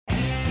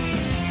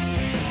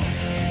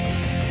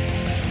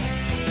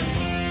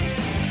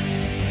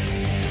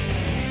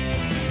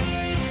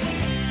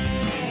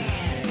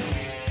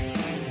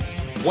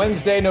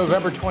Wednesday,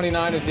 November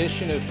 29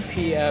 edition of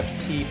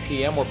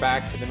PFTPM. We're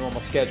back to the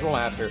normal schedule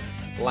after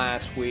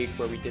last week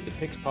where we did the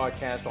Picks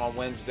podcast on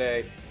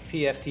Wednesday,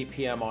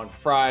 PFTPM on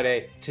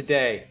Friday.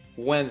 Today,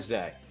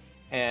 Wednesday.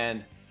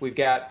 And we've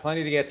got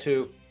plenty to get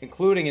to,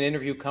 including an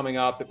interview coming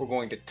up that we're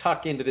going to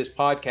tuck into this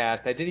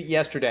podcast. I did it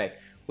yesterday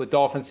with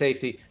Dolphins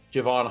safety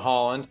Jevon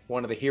Holland,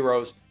 one of the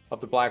heroes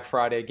of the Black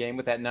Friday game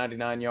with that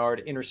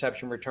 99-yard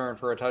interception return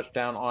for a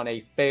touchdown on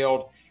a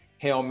failed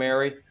Hail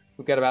Mary.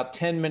 We've got about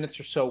 10 minutes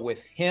or so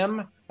with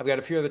him. I've got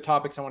a few other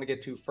topics I want to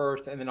get to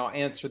first, and then I'll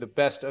answer the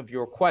best of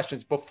your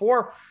questions.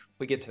 Before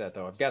we get to that,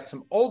 though, I've got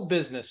some old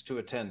business to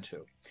attend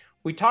to.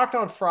 We talked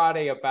on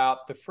Friday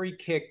about the free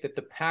kick that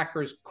the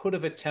Packers could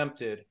have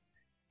attempted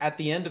at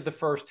the end of the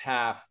first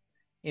half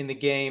in the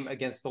game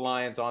against the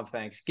Lions on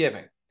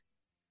Thanksgiving.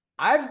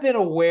 I've been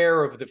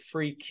aware of the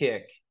free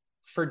kick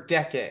for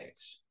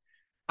decades.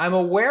 I'm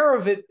aware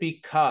of it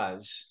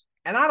because,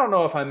 and I don't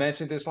know if I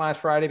mentioned this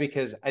last Friday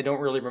because I don't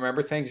really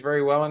remember things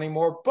very well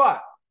anymore,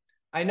 but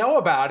I know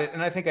about it,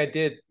 and I think I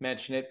did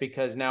mention it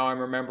because now I'm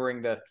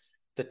remembering the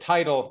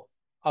title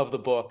of the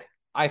book.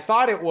 I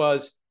thought it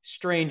was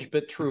Strange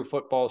But True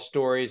Football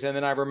Stories, and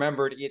then I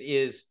remembered it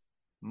is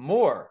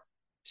More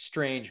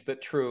Strange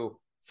But True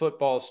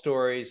Football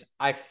Stories.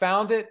 I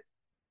found it,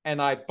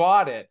 and I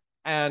bought it,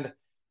 and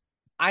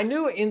I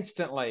knew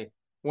instantly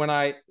when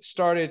I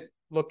started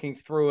looking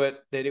through it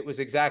that it was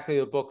exactly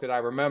the book that I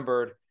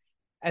remembered.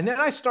 And then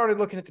I started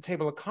looking at the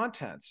table of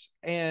contents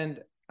and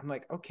I'm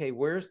like, okay,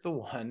 where's the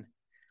one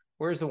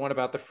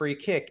about the free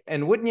kick?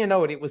 And wouldn't you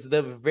know it, it was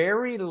the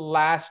very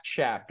last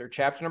chapter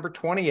number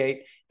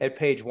 28 at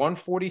page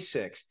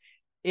 146.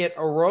 It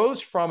arose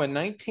from a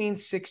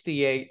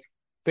 1968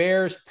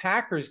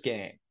 Bears-Packers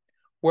game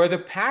where the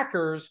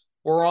Packers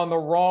were on the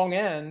wrong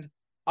end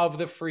of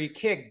the free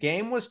kick.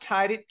 Game was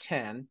tied at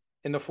 10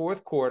 in the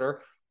fourth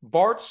quarter.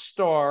 Bart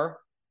Starr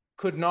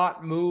could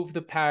not move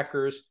the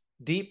Packers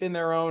deep in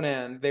their own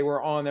end. They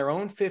were on their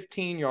own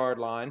 15-yard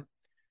line,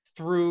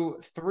 threw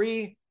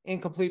three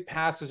incomplete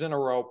passes in a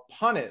row,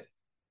 punted.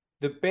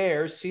 The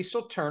Bears,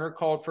 Cecil Turner,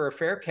 called for a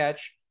fair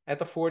catch at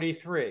the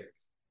 43.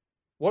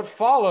 What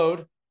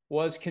followed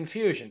was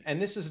confusion. And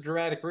this is a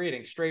dramatic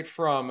reading straight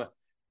from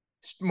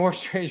More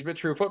Strange But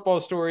True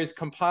Football Stories,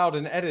 compiled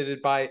and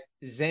edited by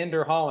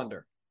Xander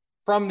Hollander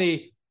from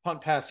the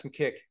Punt, Pass, and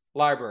Kick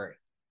library.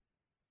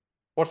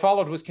 What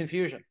followed was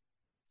confusion.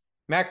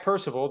 Mac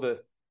Percival,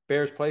 the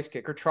Bears place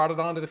kicker, trotted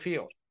onto the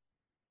field.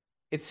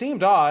 It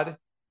seemed odd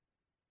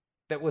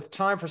that with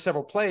time for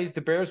several plays,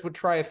 the Bears would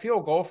try a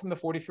field goal from the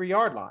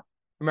 43-yard line.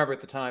 Remember,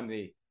 at the time,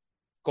 the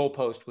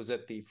goalpost was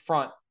at the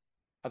front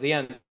of the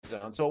end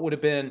zone, so it would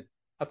have been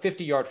a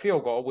 50-yard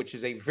field goal, which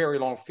is a very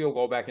long field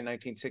goal back in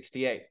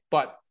 1968,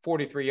 but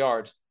 43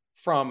 yards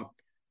from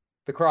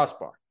the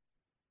crossbar.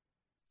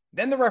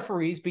 Then the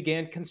referees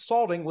began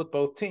consulting with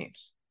both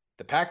teams.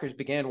 The Packers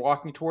began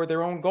walking toward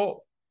their own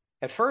goal.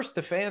 At first,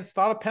 the fans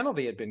thought a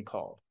penalty had been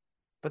called,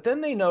 but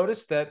then they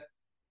noticed that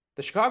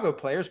the Chicago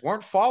players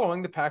weren't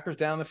following the Packers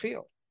down the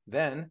field.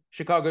 Then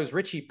Chicago's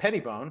Richie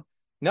Pettibone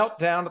knelt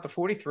down at the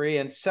 43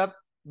 and set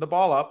the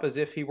ball up as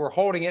if he were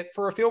holding it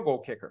for a field goal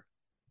kicker.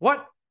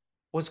 What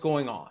was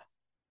going on?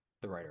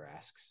 The writer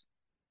asks.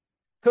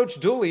 Coach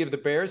Dooley of the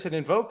Bears had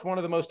invoked one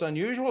of the most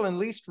unusual and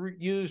least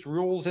used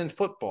rules in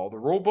football. The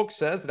rule book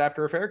says that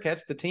after a fair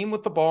catch, the team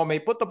with the ball may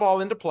put the ball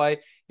into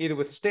play, either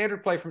with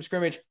standard play from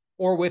scrimmage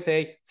or with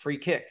a free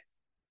kick.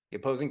 The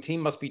opposing team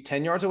must be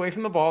 10 yards away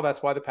from the ball.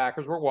 That's why the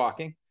Packers were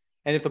walking.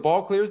 And if the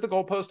ball clears the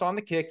goalpost on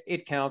the kick,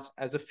 it counts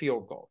as a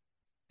field goal.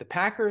 The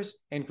Packers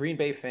and Green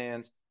Bay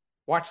fans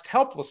watched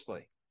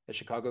helplessly as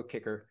Chicago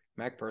kicker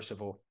Mac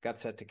Percival got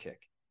set to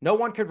kick. No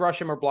one could rush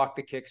him or block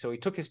the kick, so he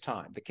took his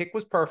time. The kick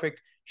was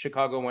perfect.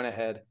 Chicago went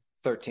ahead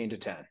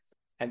 13-10.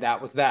 And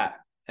that was that.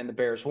 And the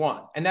Bears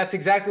won. And that's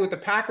exactly what the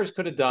Packers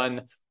could have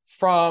done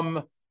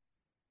from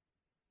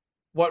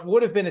what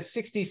would have been a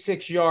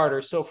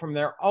 66-yarder, so from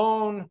their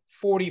own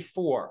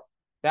 44.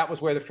 That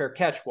was where the fair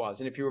catch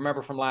was. And if you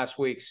remember from last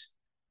week's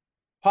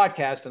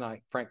podcast, and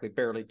I frankly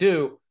barely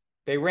do,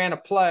 they ran a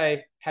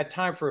play, had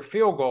time for a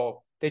field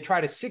goal. They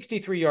tried a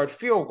 63-yard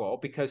field goal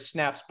because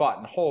snap, spot,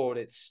 and hold.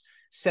 It's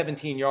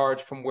 17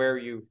 yards from where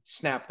you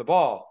snap the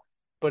ball.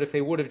 But if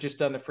they would have just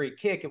done the free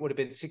kick, it would have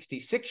been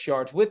 66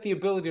 yards with the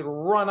ability to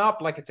run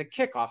up like it's a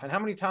kickoff. And how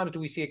many times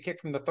do we see a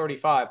kick from the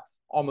 35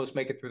 almost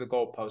make it through the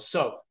goalpost?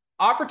 So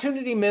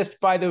opportunity missed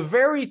by the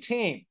very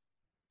team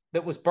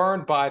that was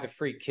burned by the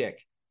free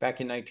kick back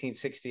in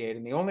 1968.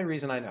 And the only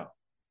reason I know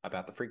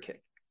about the free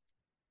kick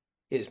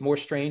is More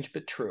Strange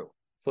But True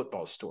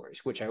Football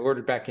Stories, which I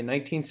ordered back in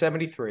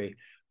 1973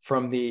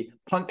 from the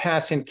Punt,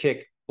 Pass, and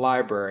Kick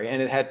library.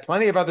 And it had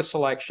plenty of other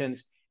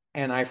selections.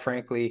 And I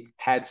frankly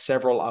had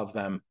several of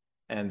them.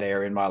 And they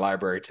are in my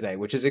library today,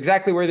 which is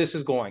exactly where this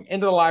is going.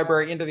 Into the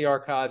library, into the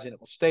archives, and it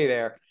will stay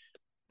there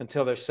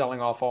until they're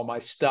selling off all my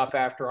stuff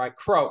after I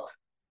croak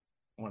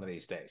one of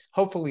these days.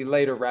 Hopefully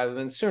later rather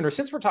than sooner.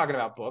 Since we're talking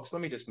about books,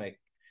 let me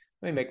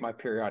make my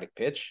periodic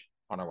pitch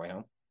on our way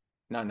home.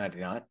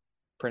 $9.99.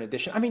 print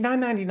edition. I mean,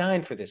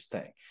 $9.99 for this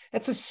thing.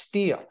 That's a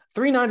steal.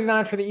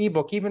 $3.99 for the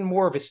ebook, even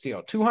more of a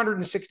steal.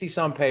 260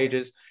 some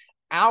pages,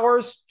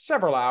 hours,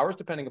 several hours,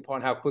 depending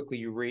upon how quickly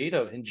you read,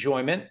 of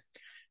enjoyment.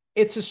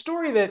 It's a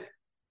story that,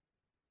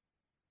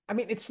 I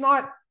mean, it's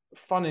not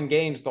fun and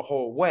games the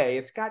whole way.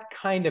 It's got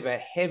kind of a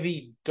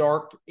heavy,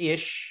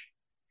 dark-ish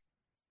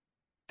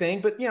thing,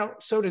 but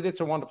so did It's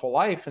a Wonderful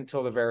Life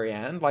until the very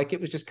end. Like,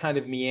 it was just kind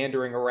of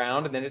meandering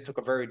around, and then it took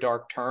a very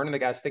dark turn, and the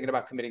guy's thinking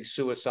about committing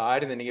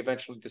suicide, and then he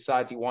eventually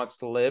decides he wants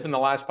to live, and the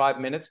last 5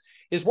 minutes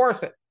is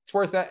worth it. It's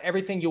worth that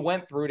everything you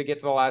went through to get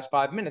to the last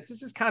 5 minutes.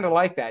 This is kind of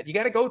like that. You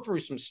got to go through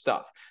some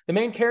stuff. The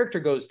main character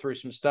goes through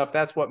some stuff.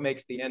 That's what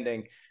makes the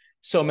ending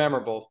so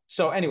memorable.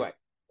 So anyway,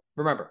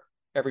 remember,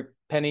 every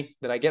penny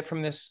that I get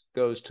from this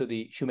goes to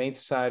the Humane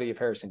Society of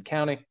Harrison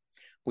County.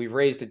 We've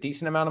raised a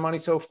decent amount of money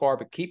so far,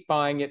 but keep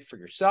buying it for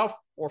yourself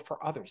or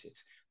for others.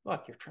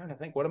 Look, you're trying to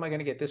think, what am I going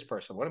to get this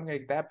person? What am I going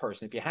to get that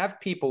person? If you have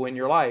people in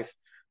your life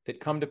that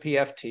come to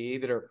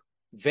PFT that are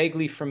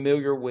vaguely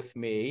familiar with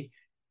me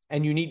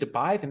and you need to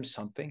buy them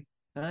something,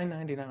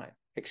 $9.99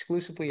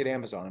 exclusively at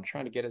Amazon. I'm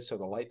trying to get it so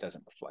the light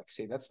doesn't reflect.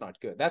 See, that's not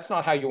good. That's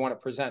not how you want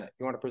to present it.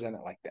 You want to present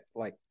it like that,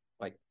 like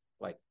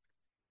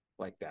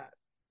that,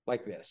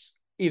 like this.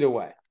 Either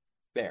way,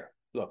 there.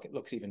 Look, it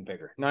looks even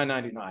bigger.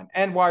 $9.99.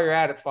 And while you're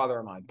at it, Father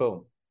of Mine,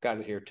 boom, got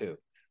it here too.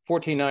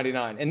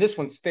 $14.99. And this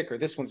one's thicker.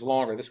 This one's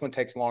longer. This one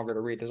takes longer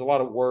to read. There's a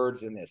lot of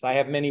words in this. I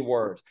have many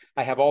words.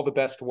 I have all the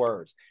best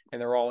words,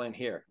 and they're all in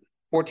here.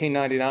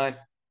 $14.99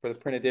 for the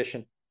print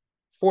edition.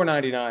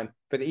 $4.99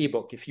 for the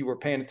ebook. If you were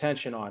paying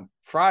attention on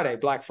Friday,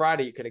 Black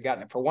Friday, you could have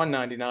gotten it for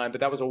 $1.99, but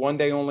that was a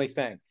one-day only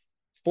thing.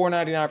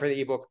 $4.99 for the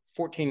ebook.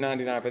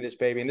 $14.99 for this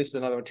baby. And this is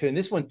another one too. And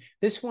this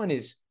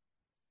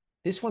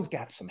one's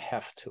got some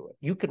heft to it.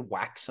 You could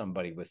whack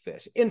somebody with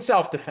this in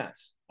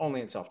self-defense, only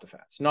in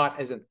self-defense, not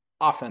as an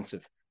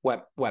offensive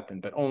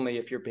weapon, but only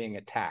if you're being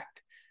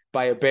attacked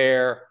by a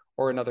bear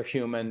or another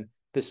human.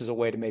 This is a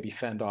way to maybe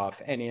fend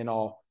off any and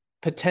all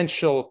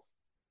potential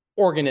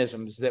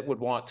organisms that would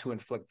want to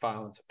inflict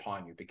violence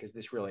upon you, because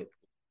this really,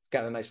 it's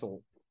got a nice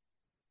little,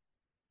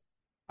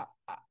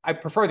 I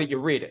prefer that you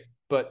read it,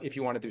 but if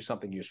you want to do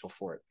something useful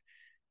for it,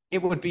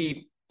 it would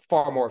be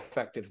far more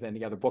effective than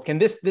the other book.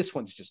 And this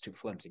one's just too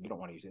flimsy. You don't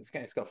want to use it. It's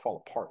going to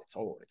fall apart. It's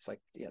old. It's like,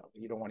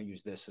 you don't want to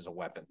use this as a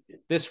weapon.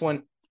 This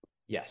one,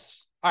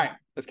 yes. All right,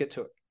 let's get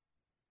to it.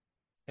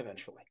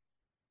 Eventually.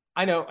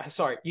 I know,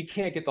 sorry, you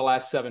can't get the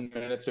last 7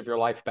 minutes of your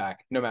life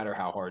back, no matter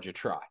how hard you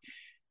try.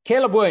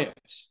 Caleb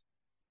Williams,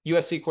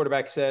 USC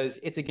quarterback, says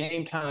it's a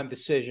game time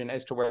decision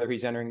as to whether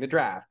he's entering the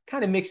draft.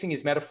 Kind of mixing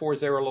his metaphors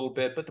there a little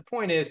bit, but the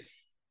point is,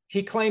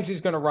 he claims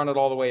he's going to run it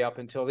all the way up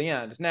until the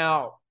end.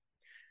 Now,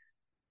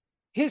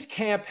 his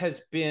camp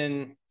has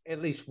been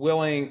at least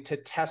willing to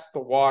test the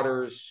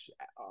waters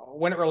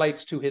when it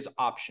relates to his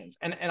options.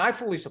 And I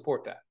fully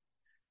support that.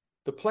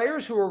 The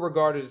players who are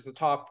regarded as the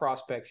top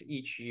prospects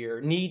each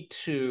year need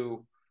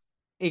to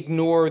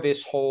ignore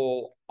this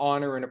whole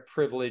honor and a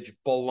privilege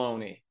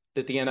baloney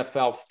that the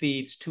NFL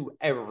feeds to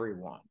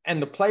everyone. And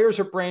the players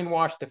are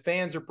brainwashed. The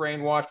fans are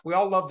brainwashed. We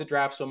all love the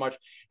draft so much.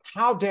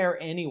 How dare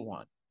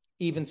anyone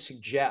even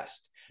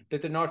suggest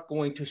that they're not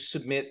going to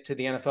submit to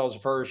the NFL's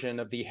version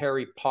of the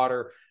Harry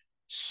Potter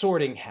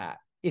sorting hat?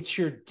 It's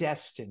your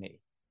destiny.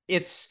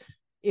 It's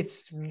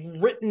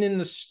written in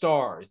the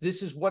stars.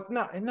 This is what,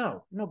 no,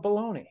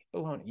 baloney.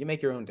 You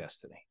make your own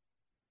destiny.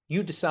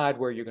 You decide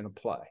where you're going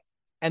to play.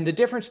 And the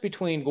difference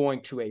between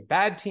going to a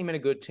bad team and a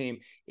good team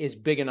is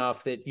big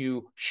enough that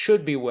you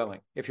should be willing,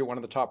 if you're one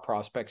of the top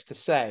prospects, to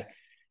say,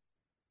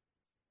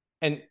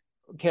 and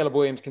Caleb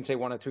Williams can say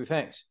one of two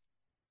things: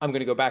 I'm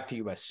going to go back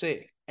to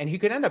USC. And he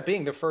could end up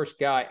being the first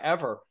guy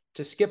ever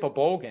to skip a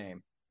bowl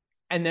game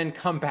and then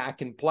come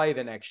back and play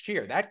the next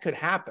year. That could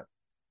happen,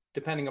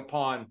 depending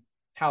upon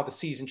how the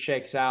season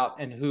shakes out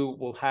and who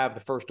will have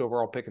the first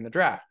overall pick in the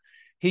draft.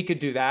 He could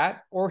do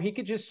that, or he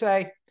could just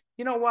say,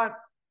 you know what?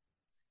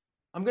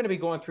 I'm going to be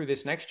going through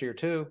this next year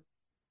too.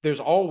 There's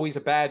always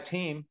a bad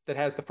team that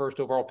has the first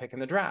overall pick in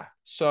the draft.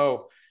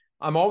 So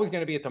I'm always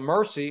going to be at the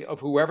mercy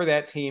of whoever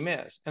that team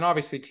is. And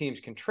obviously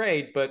teams can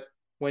trade, but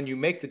when you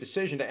make the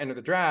decision to enter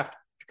the draft,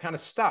 you're kind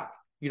of stuck.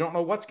 You don't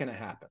know what's going to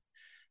happen.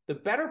 The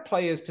better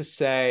play is to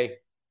say,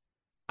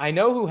 I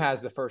know who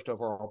has the first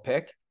overall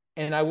pick,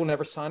 and I will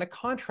never sign a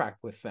contract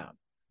with them.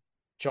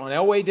 John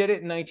Elway did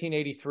it in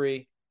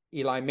 1983.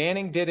 Eli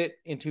Manning did it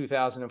in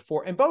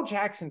 2004. And Bo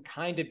Jackson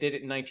kind of did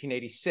it in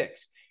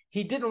 1986.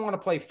 He didn't want to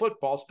play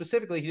football.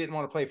 Specifically, he didn't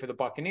want to play for the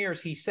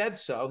Buccaneers. He said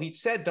so. He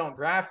said, don't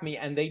draft me,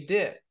 and they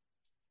did.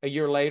 A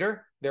year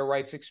later, their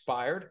rights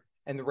expired,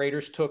 and the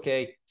Raiders took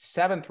a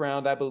 7th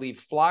round, I believe,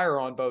 flyer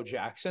on Bo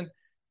Jackson,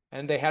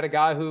 and they had a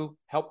guy who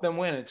helped them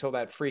win until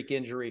that freak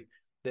injury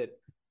that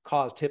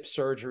caused hip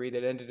surgery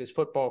that ended his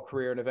football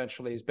career and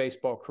eventually his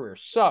baseball career.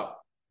 So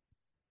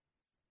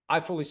I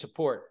fully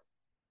support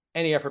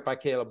any effort by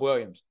Caleb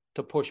Williams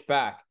to push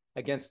back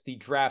against the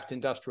draft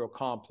industrial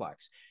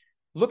complex.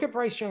 Look at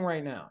Bryce Young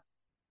right now.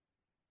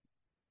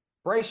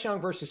 Bryce Young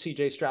versus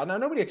CJ Stroud. Now,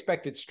 nobody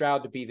expected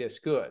Stroud to be this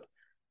good,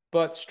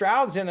 but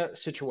Stroud's in a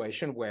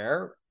situation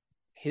where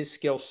his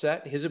skill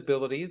set, his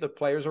ability, the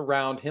players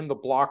around him, the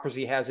blockers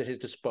he has at his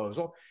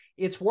disposal.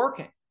 It's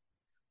working.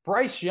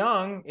 Bryce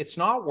Young, it's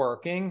not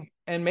working,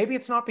 and maybe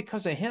it's not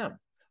because of him,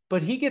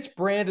 but he gets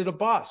branded a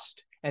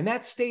bust, and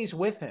that stays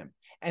with him.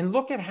 And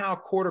look at how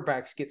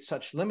quarterbacks get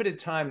such limited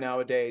time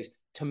nowadays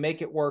to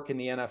make it work in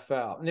the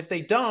NFL. And if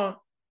they don't,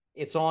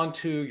 it's on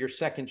to your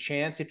second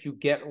chance. If you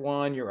get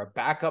one, you're a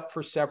backup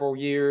for several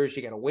years.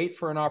 You got to wait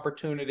for an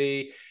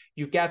opportunity.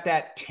 You've got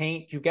that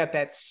taint. You've got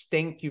that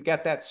stink. You've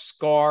got that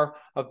scar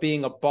of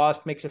being a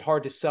bust. Makes it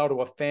hard to sell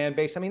to a fan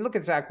base. I mean, look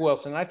at Zach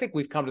Wilson. I think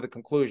we've come to the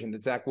conclusion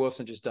that Zach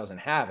Wilson just doesn't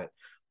have it.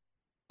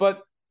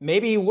 But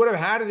maybe he would have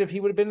had it if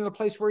he would have been in a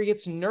place where he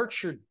gets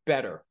nurtured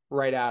better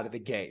right out of the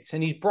gates.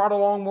 And he's brought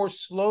along more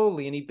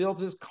slowly, and he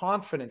builds his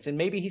confidence. And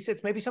maybe he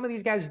sits. Maybe some of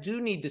these guys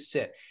do need to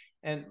sit.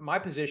 And my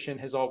position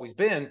has always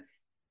been,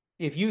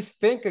 if you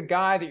think a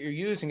guy that you're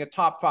using a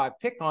top 5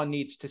 pick on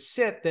needs to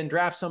sit, then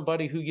draft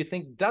somebody who you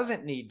think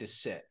doesn't need to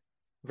sit.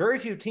 Very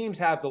few teams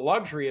have the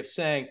luxury of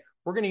saying,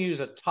 we're going to use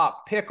a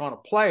top pick on a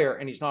player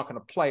and he's not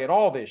going to play at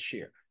all this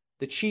year.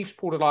 The Chiefs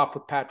pulled it off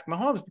with Patrick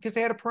Mahomes because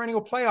they had a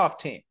perennial playoff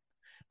team.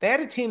 They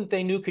had a team that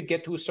they knew could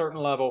get to a certain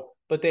level,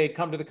 but they had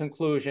come to the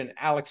conclusion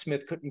Alex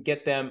Smith couldn't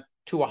get them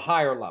to a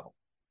higher level.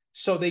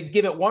 So they'd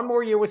give it one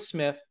more year with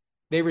Smith.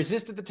 They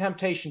resisted the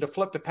temptation to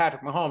flip to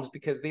Patrick Mahomes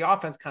because the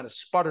offense kind of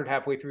sputtered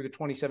halfway through the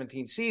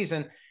 2017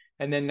 season.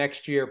 And then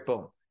next year,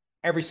 boom,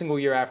 every single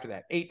year after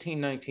that, 18,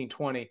 19,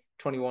 20,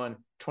 21,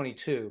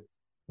 22,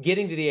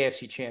 getting to the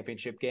AFC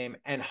Championship game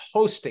and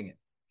hosting it.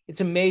 It's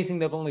amazing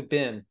they've only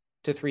been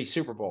to 3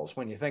 Super Bowls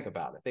when you think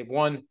about it. They've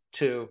won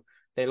 2,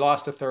 they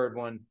lost a third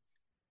one,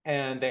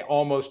 and they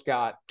almost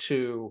got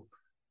to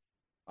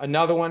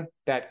another one.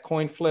 That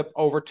coin flip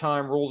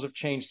overtime, rules have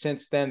changed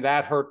since then.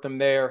 That hurt them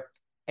there.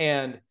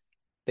 And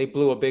they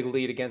blew a big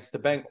lead against the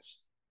Bengals.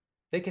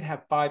 They could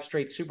have 5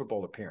 straight Super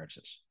Bowl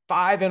appearances,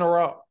 5 in a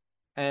row.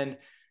 And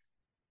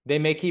they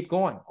may keep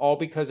going, all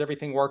because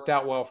everything worked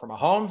out well for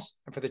Mahomes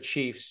and for the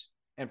Chiefs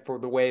and for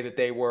the way that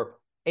they were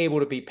able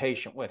to be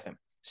patient with him.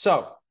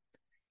 So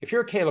if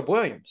you're Caleb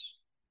Williams,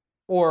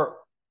 or,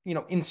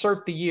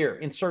 insert the year,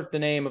 insert the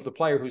name of the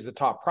player who's the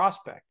top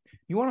prospect,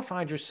 you want to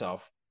find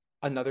yourself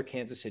another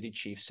Kansas City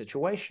Chiefs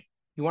situation.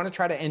 You want to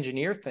try to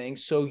engineer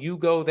things so you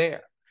go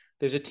there.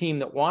 There's a team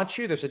that wants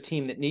you. There's a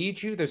team that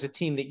needs you. There's a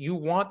team that you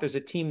want. There's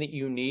a team that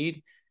you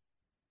need.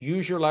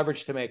 Use your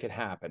leverage to make it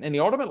happen. And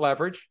the ultimate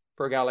leverage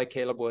for a guy like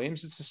Caleb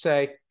Williams is to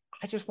say,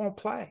 I just won't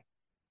play.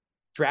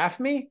 Draft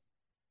me.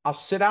 I'll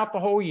sit out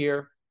the whole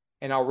year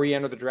and I'll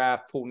re-enter the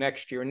draft pool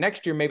next year. And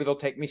next year, maybe they'll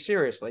take me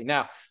seriously.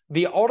 Now,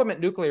 the ultimate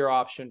nuclear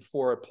option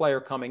for a player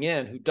coming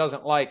in who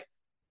doesn't like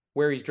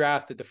where he's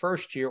drafted the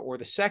first year or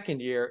the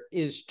second year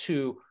is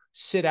to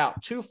sit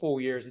out 2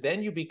 full years,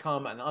 then you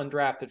become an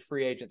undrafted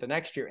free agent the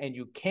next year, and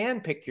you can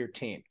pick your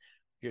team.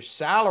 Your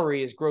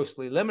salary is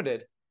grossly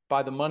limited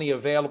by the money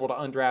available to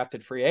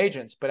undrafted free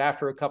agents, but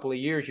after a couple of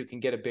years, you can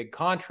get a big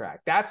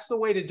contract. That's the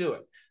way to do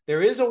it.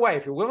 There is a way.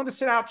 If you're willing to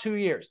sit out 2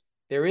 years,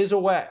 there is a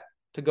way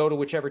to go to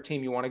whichever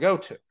team you want to go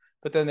to.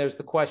 But then there's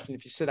the question,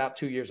 if you sit out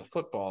 2 years of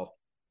football,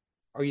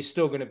 are you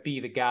still going to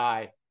be the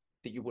guy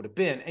that you would have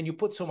been? And you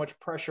put so much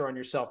pressure on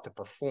yourself to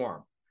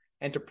perform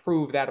and to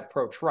prove that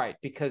approach right,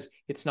 because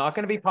it's not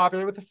going to be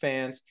popular with the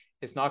fans.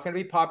 It's not going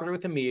to be popular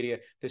with the media.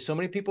 There's so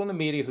many people in the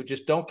media who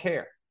just don't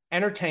care.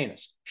 Entertain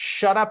us.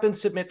 Shut up and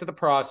submit to the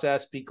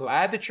process. Be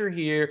glad that you're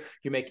here.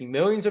 You're making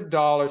millions of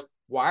dollars.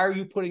 Why are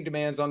you putting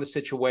demands on the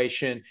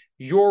situation?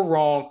 You're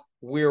wrong.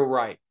 We're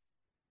right.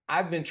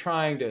 I've been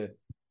trying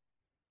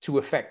to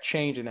affect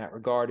change in that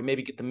regard and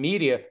maybe get the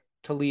media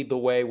to lead the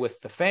way with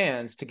the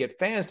fans, to get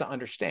fans to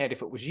understand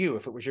if it was you,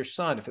 if it was your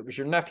son, if it was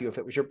your nephew, if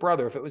it was your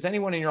brother, if it was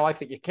anyone in your life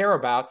that you care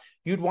about,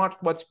 you'd want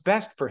what's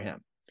best for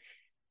him.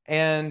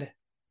 And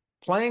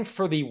playing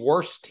for the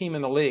worst team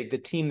in the league, the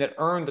team that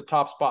earned the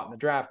top spot in the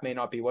draft, may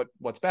not be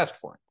what's best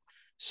for him.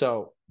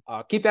 So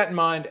keep that in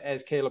mind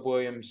as Caleb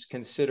Williams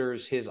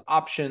considers his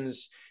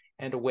options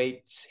and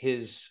awaits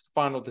his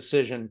final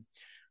decision,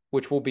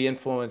 which will be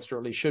influenced, or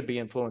at least should be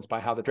influenced, by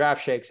how the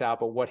draft shakes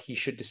out. But what he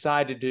should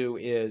decide to do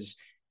is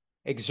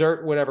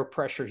exert whatever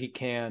pressure he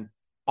can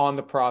on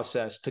the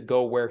process to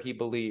go where he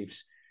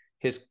believes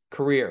his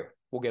career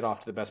will get off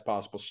to the best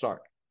possible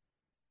start.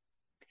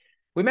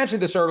 We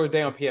mentioned this earlier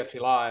today on PFT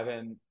Live,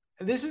 and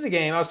this is a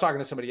game. I was talking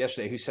to somebody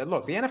yesterday who said,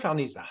 look, the NFL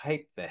needs to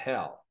hype the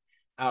hell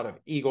out of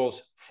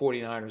Eagles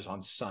 49ers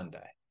on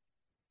Sunday.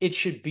 It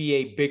should be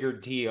a bigger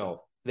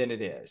deal than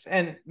it is.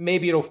 And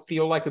maybe it'll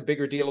feel like a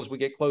bigger deal as we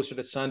get closer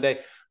to Sunday,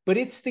 but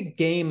it's the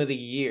game of the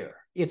year.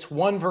 It's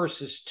 1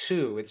 versus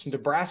 2. It's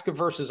Nebraska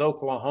versus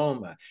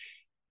Oklahoma.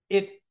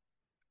 I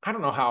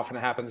don't know how often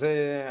it happens.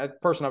 A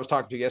person I was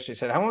talking to yesterday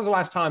said, when was the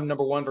last time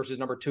number 1 versus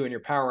number 2 in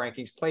your power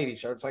rankings played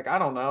each other? It's like, I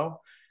don't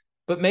know.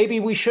 But maybe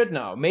we should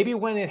know. Maybe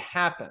when it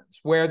happens,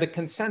 where the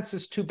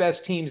consensus 2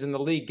 best teams in the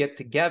league get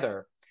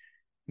together,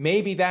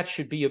 maybe that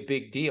should be a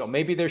big deal.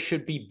 Maybe there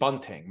should be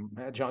bunting.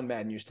 John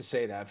Madden used to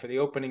say that. For the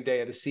opening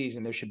day of the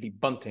season, there should be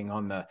bunting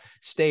on the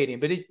stadium.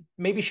 But it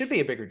maybe should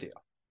be a bigger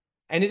deal.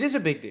 And it is a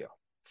big deal.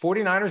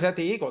 49ers at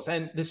the Eagles.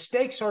 And the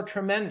stakes are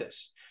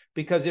tremendous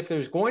because if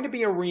there's going to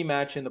be a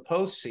rematch in the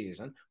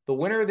postseason, the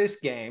winner of this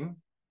game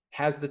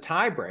has the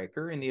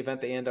tiebreaker in the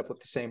event they end up with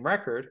the same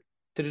record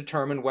to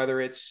determine whether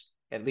it's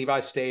at Levi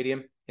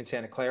Stadium in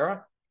Santa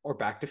Clara or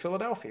back to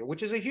Philadelphia,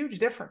 which is a huge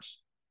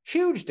difference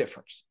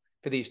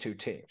for these two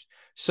teams.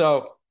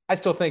 So I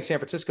still think San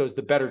Francisco is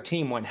the better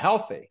team when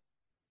healthy,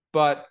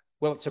 but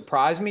will it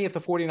surprise me if the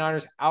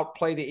 49ers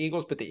outplay the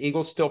Eagles, but the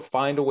Eagles still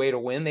find a way to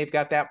win? They've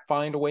got that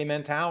find a way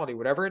mentality.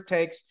 Whatever it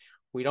takes,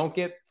 we don't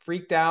get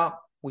freaked out.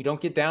 We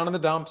don't get down in the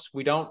dumps.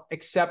 We don't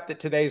accept that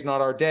today's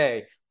not our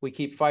day. We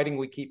keep fighting.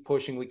 We keep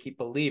pushing. We keep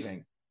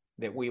believing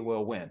that we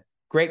will win.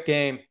 Great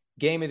game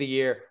of the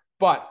year,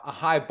 but a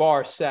high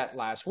bar set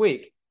last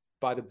week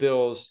by the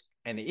Bills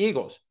and the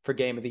Eagles for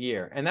game of the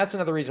year. And that's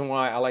another reason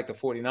why I like the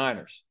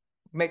 49ers.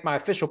 Make my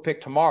official pick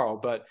tomorrow,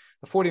 but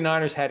the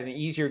 49ers had an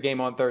easier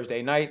game on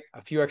Thursday night,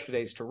 a few extra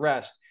days to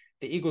rest.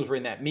 The Eagles were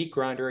in that meat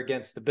grinder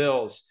against the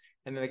Bills,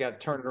 and then they got to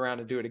turn it around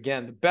and do it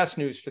again. The best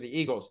news for the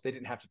Eagles, they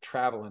didn't have to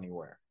travel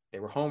anywhere. They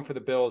were home for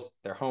the Bills.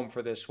 They're home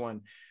for this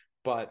one,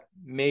 but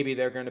maybe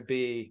they're going to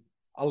be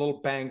a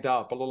little banged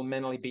up, a little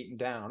mentally beaten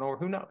down, or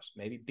who knows,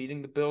 maybe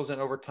beating the Bills in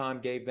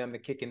overtime gave them the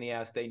kick in the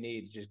ass they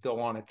need to just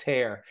go on a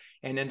tear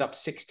and end up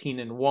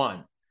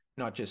 16-1,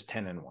 not just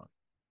 10-1.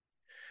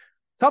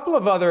 Couple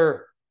of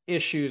other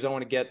issues I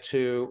want to get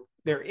to.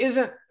 There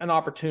isn't an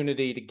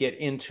opportunity to get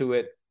into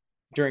it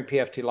during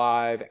PFT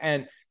Live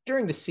and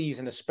during the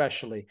season,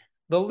 especially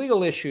the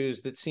legal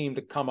issues that seem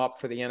to come up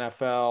for the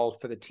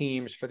NFL, for the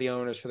teams, for the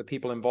owners, for the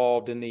people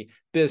involved in the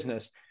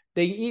business.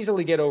 They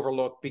easily get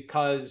overlooked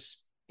because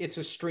it's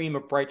a stream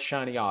of bright,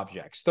 shiny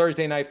objects.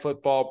 Thursday night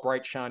football,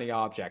 bright, shiny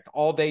object.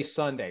 All day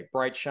Sunday,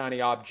 bright, shiny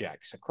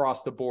objects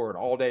across the board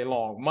all day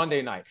long.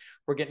 Monday night,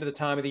 we're getting to the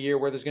time of the year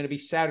where there's going to be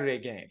Saturday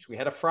games. We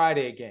had a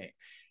Friday game.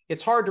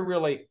 It's hard to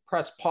really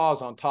press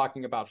pause on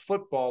talking about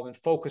football and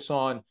focus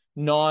on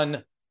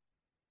non-field,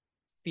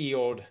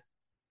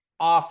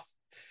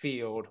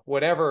 off-field,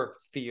 whatever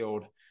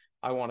field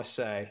I want to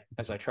say,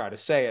 as I try to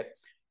say it,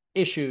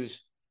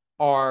 issues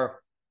are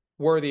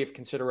worthy of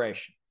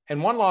consideration.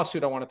 And one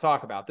lawsuit I want to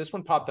talk about, this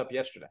one popped up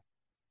yesterday.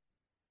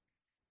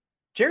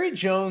 Jerry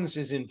Jones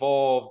is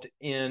involved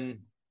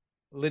in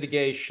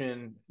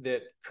litigation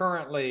that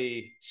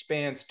currently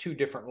spans two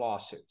different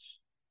lawsuits.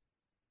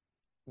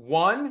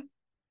 One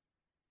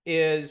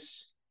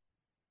is,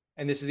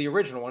 and this is the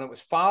original one, it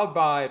was filed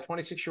by a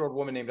 26-year-old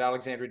woman named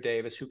Alexandra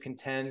Davis who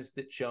contends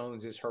that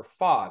Jones is her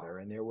father.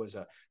 And there was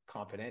a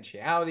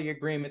confidentiality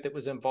agreement that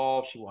was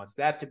involved. She wants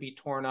that to be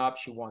torn up.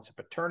 She wants a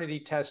paternity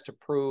test to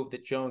prove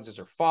that Jones is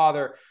her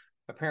father.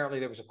 Apparently,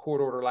 there was a court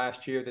order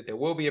last year that there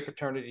will be a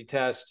paternity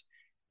test.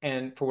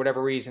 And for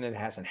whatever reason, it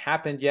hasn't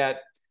happened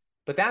yet.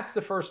 But that's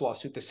the first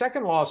lawsuit. The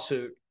second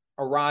lawsuit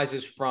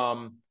arises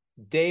from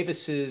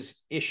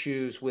Davis's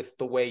issues with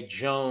the way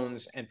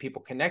Jones and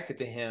people connected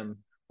to him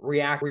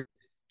reacted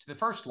to the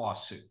first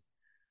lawsuit,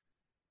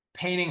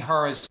 painting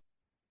her as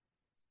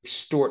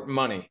extort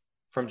money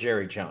from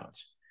Jerry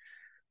Jones,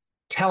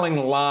 telling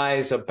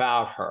lies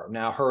about her.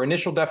 Now, her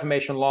initial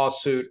defamation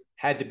lawsuit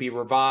had to be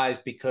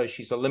revised because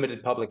she's a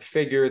limited public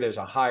figure. There's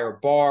a higher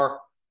bar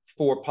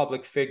for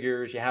public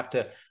figures. You have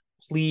to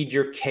plead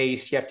your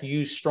case. You have to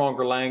use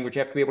stronger language. You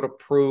have to be able to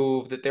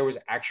prove that there was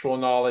actual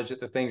knowledge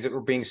that the things that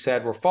were being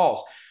said were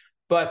false.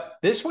 But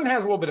this one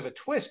has a little bit of a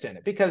twist in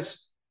it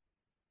because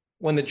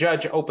when the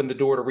judge opened the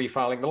door to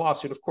refiling the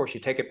lawsuit, of course, you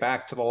take it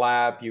back to the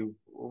lab, you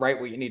write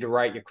what you need to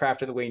write, you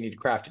craft it the way you need to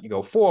craft it, you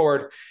go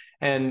forward,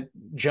 and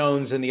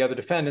Jones and the other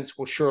defendants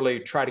will surely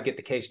try to get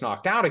the case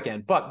knocked out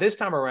again. But this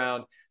time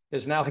around,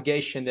 there's an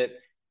allegation that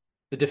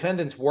the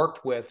defendants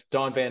worked with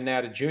Don Van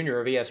Natta Jr.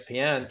 of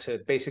ESPN to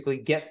basically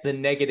get the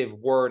negative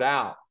word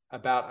out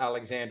about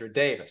Alexandra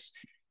Davis.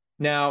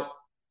 Now,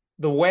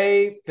 the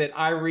way that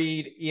I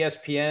read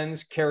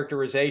ESPN's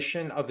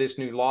characterization of this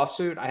new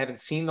lawsuit, I haven't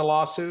seen the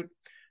lawsuit,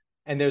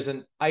 and there's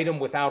an item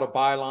without a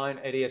byline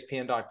at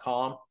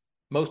ESPN.com.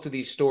 Most of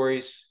these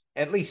stories,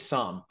 at least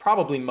some,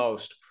 probably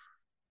most,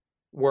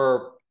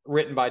 were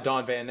written by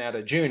Don Van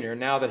Natta Jr.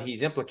 Now that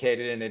he's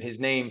implicated in it, his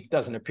name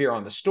doesn't appear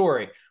on the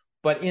story.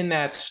 But in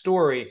that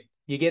story,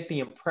 you get the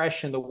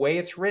impression, the way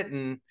it's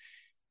written,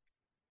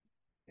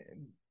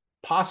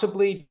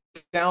 possibly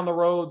down the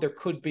road, there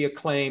could be a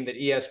claim that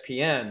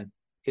ESPN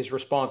is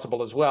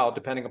responsible as well,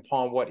 depending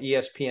upon what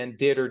ESPN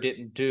did or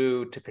didn't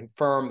do to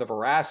confirm the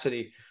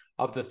veracity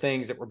of the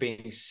things that were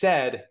being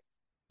said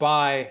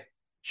by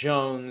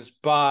Jones,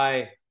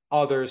 by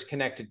others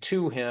connected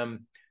to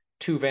him,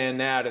 to Van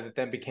Natta, that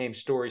then became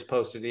stories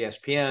posted to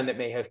ESPN that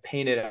may have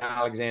painted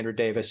Alexandra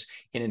Davis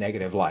in a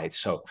negative light.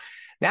 So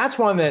that's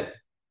one that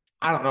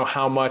I don't know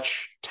how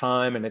much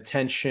time and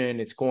attention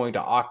it's going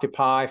to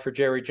occupy for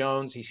Jerry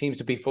Jones. He seems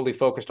to be fully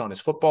focused on his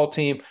football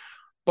team,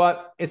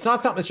 but it's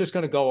not something that's just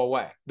going to go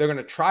away. They're going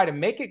to try to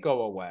make it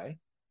go away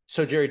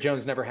so Jerry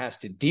Jones never has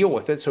to deal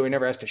with it, so he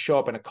never has to show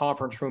up in a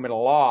conference room in a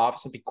law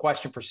office and be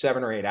questioned for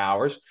 7 or 8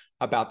 hours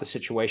about the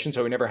situation,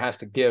 so he never has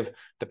to give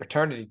the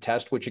paternity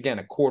test, which, again,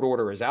 a court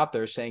order is out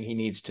there saying he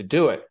needs to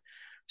do it.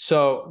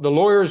 So the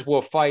lawyers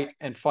will fight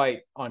and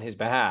fight on his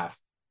behalf.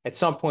 At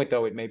some point,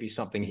 though, it may be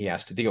something he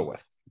has to deal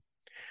with.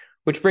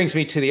 Which brings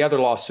me to the other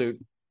lawsuit,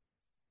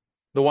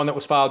 the one that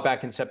was filed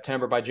back in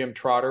September by Jim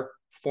Trotter,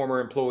 former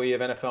employee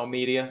of NFL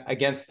Media,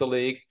 against the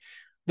league.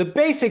 The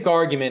basic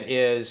argument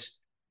is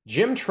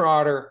Jim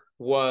Trotter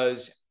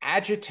was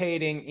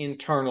agitating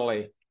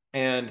internally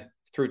and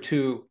through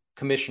two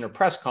commissioner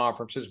press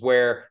conferences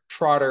where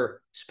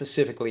Trotter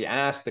specifically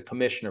asked the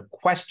commissioner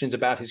questions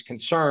about his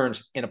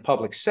concerns in a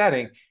public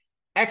setting.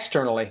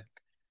 Externally,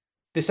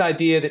 this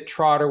idea that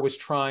Trotter was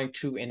trying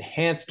to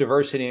enhance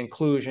diversity and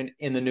inclusion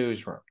in the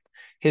newsroom.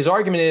 His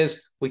argument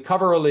is, we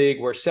cover a league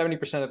where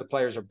 70% of the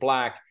players are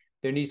Black.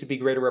 There needs to be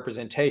greater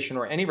representation,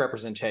 or any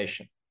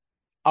representation,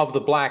 of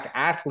the Black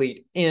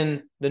athlete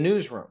in the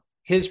newsroom.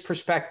 His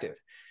perspective,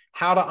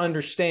 how to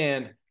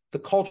understand the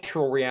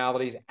cultural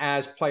realities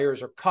as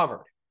players are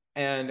covered.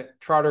 And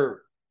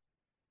Trotter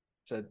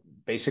said,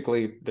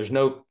 basically, there's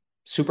no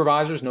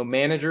supervisors, no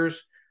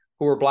managers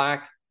who are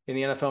Black in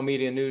the NFL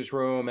media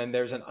newsroom, and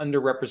there's an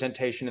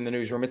underrepresentation in the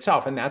newsroom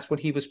itself. And that's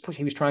what he was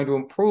trying to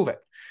improve it.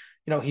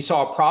 You know, he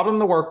saw a problem in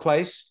the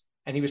workplace,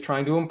 and he was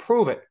trying to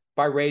improve it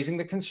by raising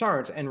the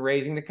concerns.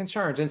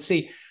 And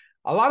see,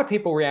 a lot of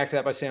people react to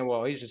that by saying,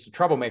 well, he's just a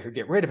troublemaker,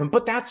 get rid of him.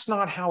 But that's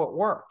not how it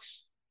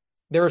works.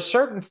 There are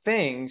certain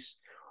things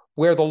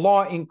where the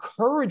law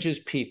encourages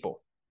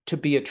people to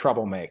be a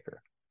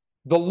troublemaker.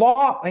 The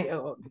law,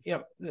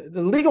 the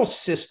legal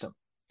system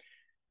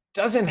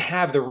doesn't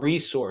have the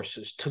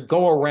resources to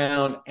go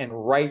around and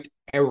right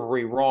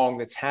every wrong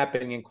that's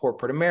happening in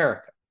corporate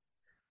America.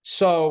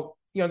 So,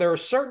 there are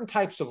certain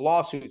types of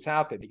lawsuits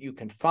out there that you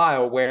can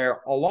file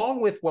where,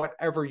 along with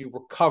whatever you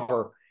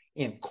recover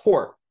in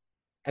court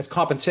as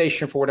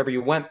compensation for whatever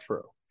you went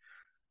through,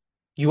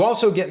 you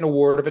also get an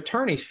award of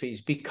attorney's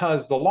fees,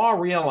 because the law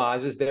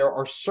realizes there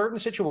are certain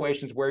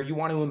situations where you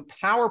want to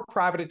empower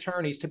private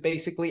attorneys to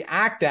basically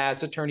act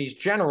as attorneys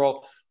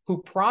general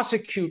who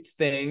prosecute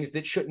things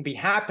that shouldn't be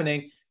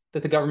happening,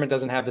 that the government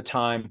doesn't have the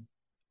time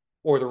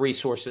or the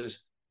resources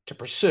to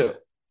pursue.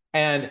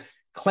 And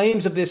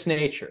claims of this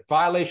nature,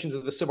 violations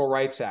of the Civil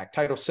Rights Act,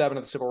 Title VII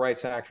of the Civil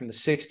Rights Act from the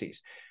 60s,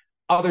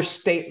 other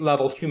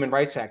state-level Human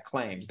Rights Act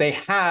claims, they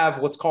have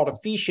what's called a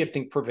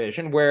fee-shifting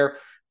provision where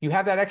you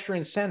have that extra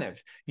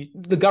incentive.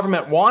 The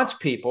government wants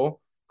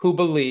people who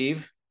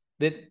believe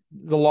that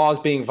the law is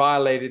being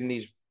violated in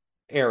these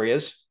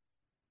areas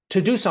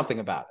to do something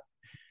about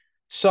it.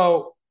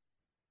 So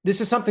this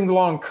is something the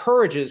law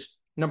encourages,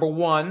 number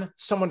one,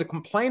 someone to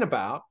complain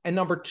about, and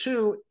number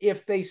two,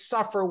 if they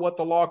suffer what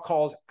the law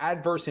calls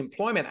adverse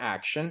employment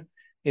action,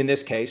 in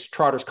this case,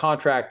 Trotter's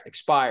contract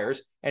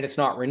expires and it's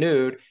not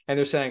renewed, and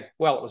they're saying,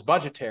 well, it was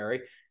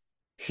budgetary,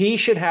 he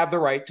should have the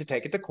right to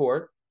take it to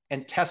court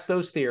and test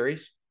those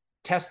theories,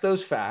 test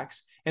those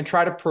facts, and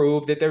try to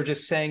prove that they're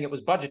just saying it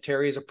was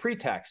budgetary as a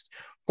pretext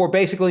for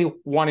basically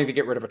wanting to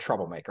get rid of a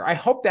troublemaker. I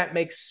hope that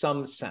makes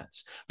some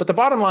sense. But the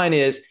bottom line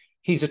is,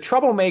 he's a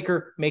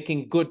troublemaker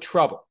making good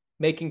trouble,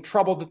 making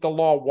trouble that the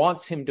law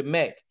wants him to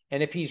make.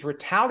 And if he's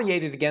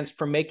retaliated against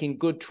for making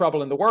good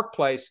trouble in the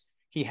workplace,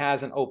 he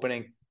has an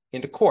opening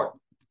into court.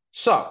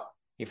 So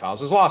he files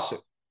his lawsuit.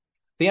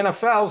 The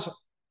NFL's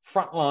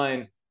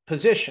frontline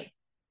position,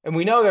 and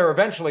we know they're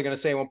eventually going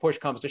to say when push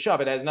comes to shove,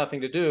 it has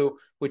nothing to do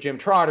with Jim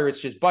Trotter, it's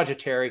just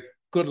budgetary.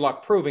 Good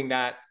luck proving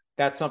that.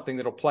 That's something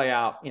that'll play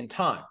out in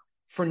time.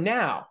 For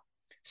now,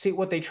 see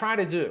what they try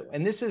to do,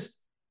 and this is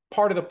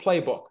part of the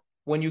playbook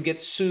when you get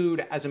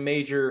sued as a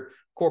major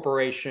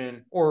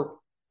corporation, or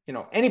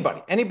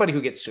anybody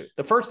who gets sued.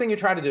 The first thing you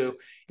try to do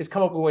is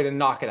come up with a way to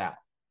knock it out.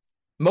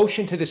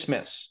 Motion to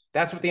dismiss.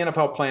 That's what the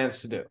NFL plans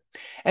to do.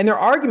 And their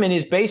argument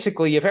is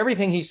basically, if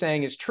everything he's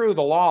saying is true,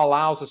 the law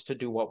allows us to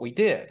do what we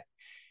did.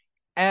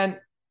 And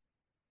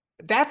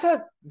that's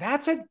a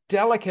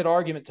delicate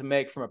argument to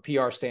make from a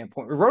PR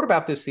standpoint. We wrote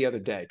about this the other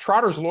day.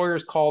 Trotter's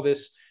lawyers call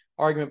this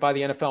argument by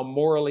the NFL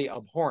morally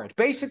abhorrent.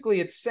 Basically,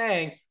 it's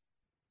saying,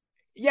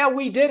 yeah,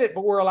 we did it,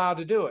 but we're allowed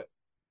to do it.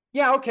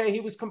 Yeah, okay, he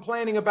was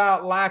complaining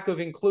about lack of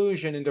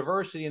inclusion and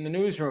diversity in the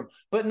newsroom,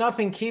 but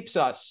nothing keeps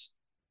us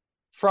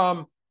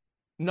from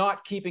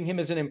not keeping him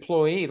as an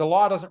employee. The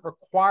law doesn't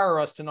require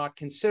us to not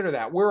consider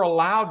that. We're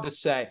allowed to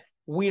say,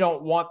 we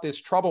don't want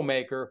this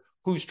troublemaker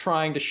who's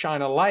trying to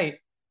shine a light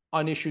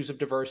on issues of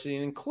diversity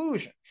and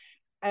inclusion.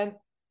 And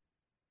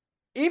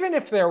even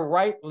if they're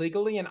right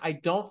legally, and I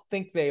don't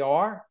think they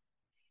are,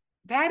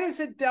 that is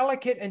a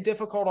delicate and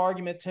difficult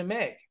argument to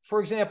make.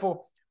 For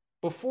example,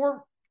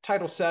 before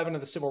Title VII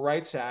of the Civil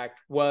Rights Act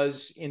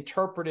was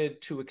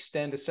interpreted to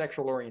extend to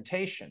sexual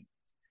orientation,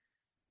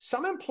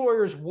 some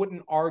employers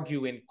wouldn't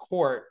argue in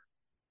court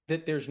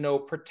that there's no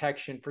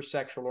protection for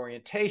sexual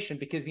orientation,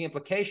 because the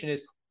implication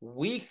is,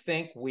 we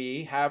think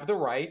we have the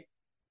right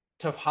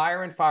to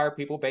hire and fire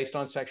people based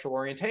on sexual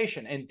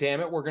orientation, and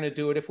damn it, we're going to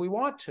do it if we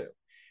want to.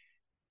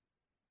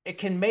 It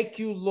can make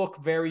you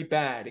look very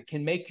bad. It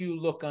can make you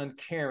look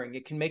uncaring.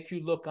 It can make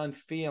you look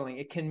unfeeling.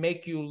 It can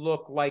make you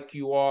look like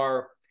you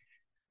are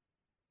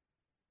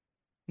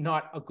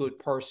not a good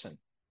person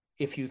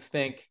if you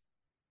think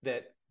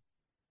that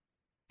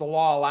the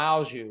law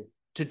allows you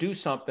to do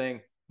something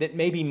that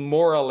maybe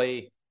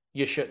morally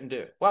you shouldn't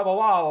do. Well, the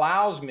law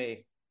allows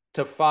me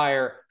to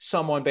fire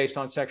someone based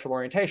on sexual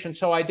orientation,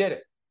 so I did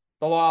it.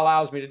 The law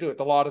allows me to do it.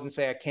 The law doesn't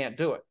say I can't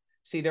do it.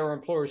 See, there were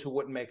employers who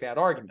wouldn't make that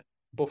argument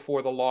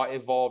before the law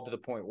evolved to the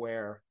point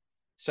where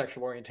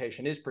sexual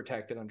orientation is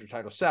protected under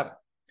Title VII.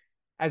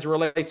 As it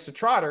relates to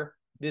Trotter,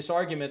 this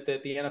argument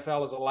that the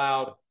NFL is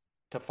allowed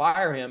to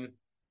fire him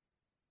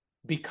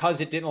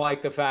because it didn't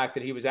like the fact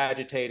that he was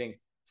agitating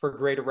for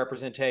greater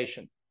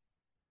representation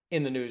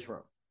in the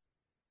newsroom,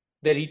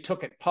 that he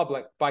took it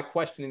public by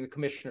questioning the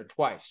commissioner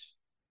twice.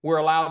 We're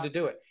allowed to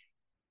do it.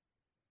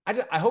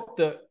 I hope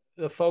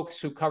the folks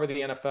who cover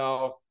the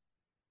NFL,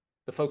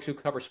 the folks who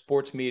cover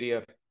sports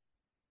media,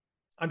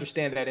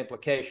 understand that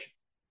implication.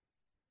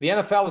 The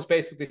NFL is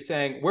basically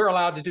saying, we're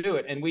allowed to do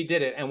it, and we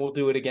did it, and we'll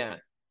do it again.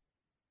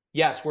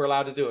 Yes, we're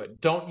allowed to do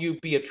it. Don't you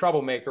be a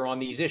troublemaker on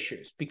these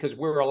issues, because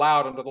we're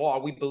allowed under the law.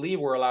 We believe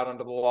we're allowed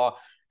under the law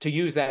to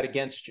use that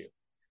against you.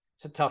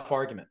 It's a tough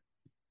argument.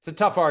 It's a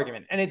tough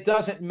argument. And it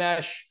doesn't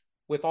mesh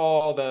with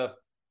all the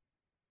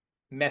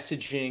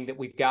messaging that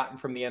we've gotten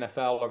from the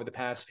NFL over the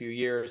past few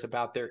years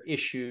about their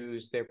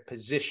issues, their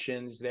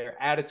positions, their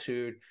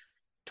attitude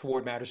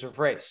toward matters of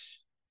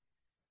race.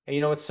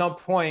 And, at some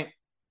point,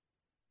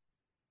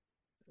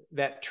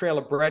 that trail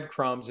of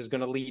breadcrumbs is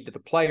going to lead to the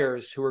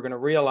players who are going to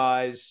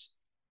realize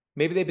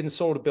maybe they've been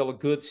sold a bill of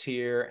goods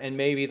here, and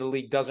maybe the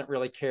league doesn't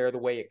really care the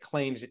way it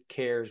claims it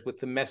cares with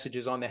the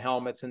messages on the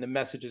helmets and the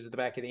messages at the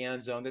back of the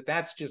end zone,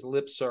 that's just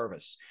lip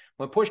service.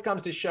 When push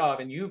comes to shove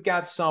and you've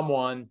got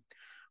someone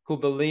who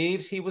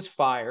believes he was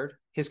fired,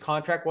 his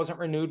contract wasn't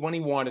renewed when he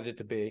wanted it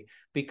to be,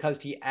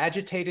 because he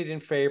agitated in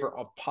favor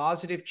of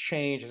positive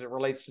change as it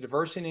relates to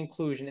diversity and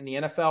inclusion in the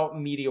NFL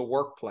media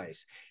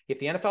workplace. If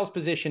the NFL's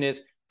position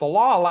is, the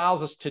law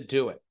allows us to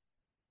do it,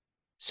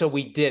 so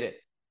we did it,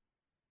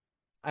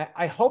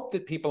 I hope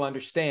that people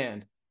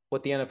understand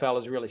what the NFL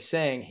is really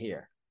saying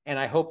here, and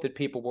I hope that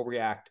people will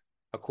react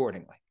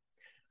accordingly.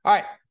 All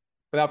right,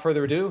 without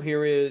further ado,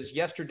 here is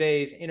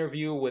yesterday's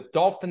interview with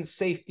Dolphins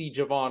safety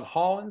Jevon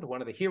Holland,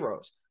 one of the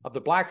heroes of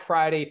the Black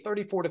Friday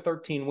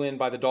 34-13 win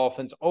by the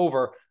Dolphins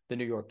over the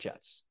New York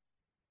Jets.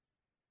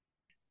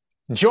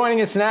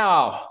 Joining us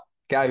now,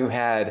 guy who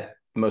had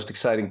the most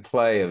exciting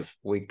play of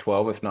Week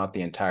 12, if not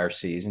the entire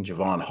season,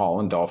 Jevon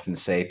Holland,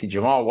 Dolphins safety.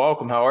 Jevon,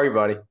 welcome. How are you,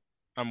 buddy?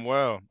 I'm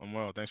well.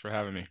 Thanks for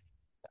having me.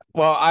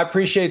 Well, I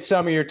appreciate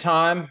some of your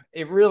time.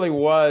 It really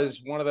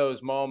was one of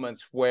those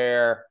moments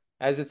where,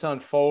 as it's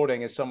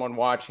unfolding, as someone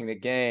watching the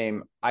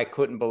game, I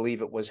couldn't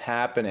believe it was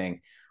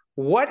happening.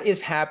 What is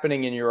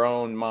happening in your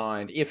own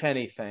mind, if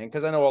anything?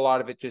 Because I know a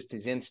lot of it just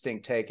is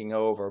instinct taking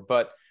over.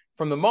 But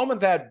from the moment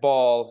that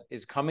ball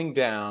is coming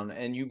down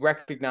and you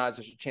recognize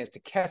there's a chance to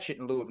catch it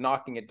in lieu of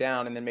knocking it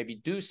down and then maybe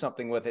do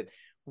something with it,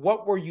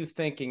 what were you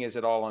thinking as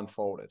it all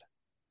unfolded?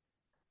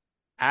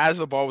 As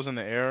the ball was in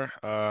the air,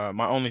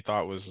 my only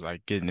thought was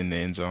like getting in the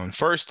end zone.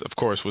 First, of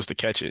course, was to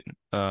catch it.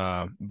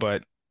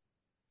 But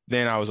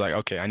then I was like,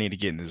 okay, I need to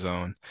get in the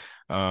zone.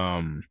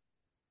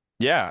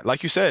 Yeah,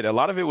 like you said, a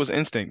lot of it was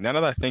instinct. Now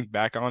that I think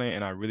back on it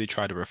and I really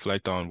try to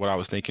reflect on what I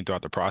was thinking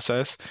throughout the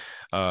process,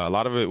 a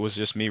lot of it was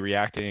just me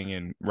reacting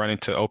and running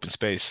to open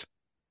space.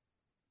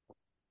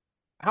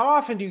 How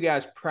often do you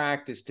guys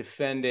practice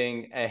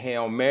defending a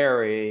Hail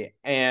Mary?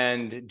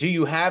 And do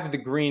you have the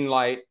green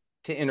light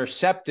to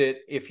intercept it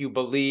if you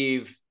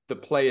believe the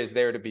play is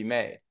there to be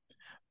made?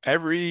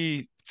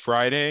 Every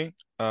Friday,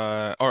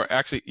 or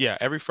actually, yeah,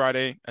 every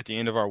Friday at the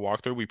end of our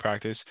walkthrough, we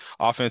practice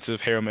offensive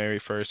Hail Mary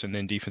first and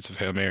then defensive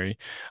Hail Mary.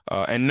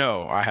 And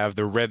no, I have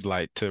the red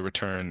light to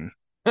return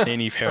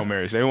any Hail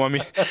Marys. They want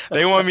me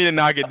to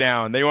knock it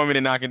down. They want me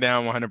to knock it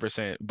down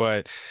 100%.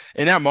 But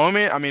in that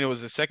moment, I mean, it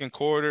was the second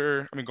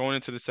quarter. I mean, going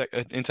into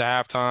into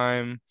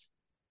halftime,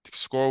 the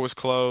score was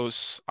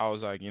close. I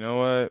was like, you know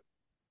what?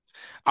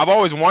 I've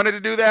always wanted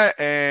to do that,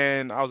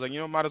 and I was like,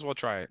 might as well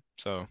try it.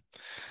 So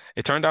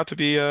it turned out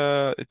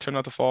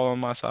to fall on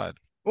my side.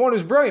 Well, it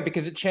was brilliant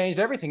because it changed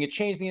everything. It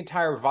changed the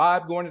entire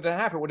vibe going into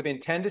half. It would have been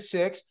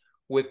 10-6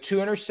 with 2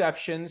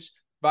 interceptions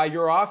by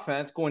your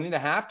offense going into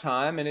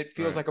halftime, and it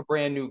feels Right. like a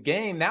brand new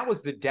game. That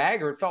was the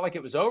dagger. It felt like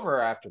it was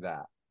over after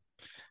that.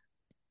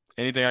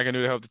 Anything I can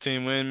do to help the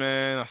team win,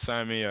 man,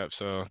 sign me up.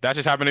 So that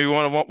just happened to be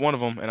one of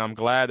them, and I'm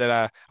glad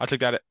that I took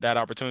that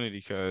opportunity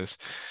because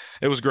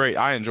it was great.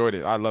 I enjoyed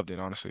it. I loved it,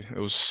 honestly. It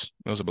was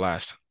a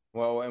blast.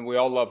 Well, and we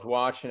all loved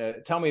watching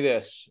it. Tell me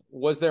this,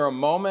 was there a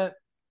moment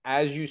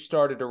as you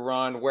started to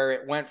run where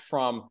it went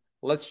from,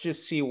 let's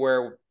just see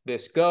where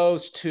this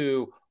goes,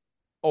 to,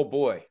 oh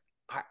boy,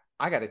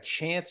 I got a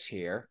chance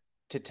here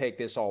to take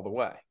this all the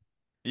way?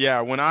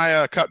 Yeah, when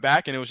I cut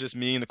back and it was just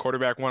me and the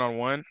quarterback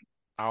one-on-one,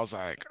 I was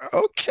like,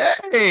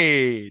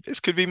 okay,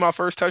 this could be my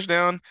first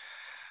touchdown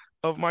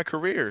of my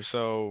career.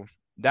 So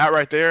that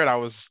right there, and I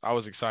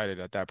was excited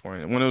at that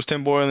point. When it was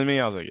Tim Boyle and me,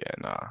 I was like,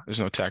 yeah, nah, there's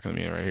no tackling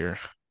me right here.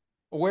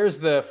 Where's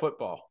the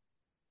football?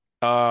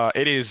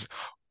 It is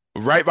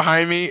right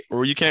behind me,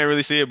 or you can't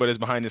really see it, but it's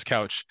behind this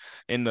couch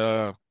in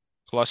the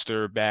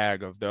cluster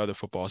bag of the other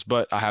footballs,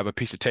 but I have a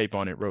piece of tape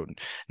on it, wrote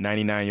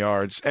 99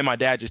 yards. And my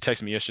dad just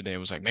texted me yesterday and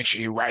was like, make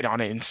sure you write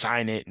on it and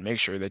sign it and make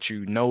sure that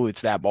you know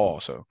it's that ball.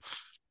 So,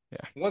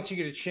 yeah. Once you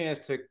get a chance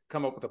to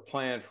come up with a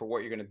plan for what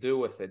you're going to do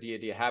with it, do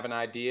you have an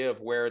idea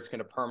of where it's going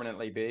to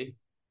permanently be?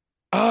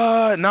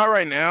 Not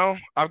right now.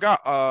 I've got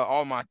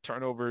all my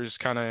turnovers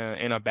kind of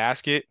in a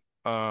basket.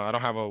 I don't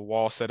have a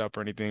wall set up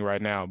or anything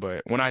right now,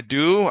 but when I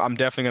do, I'm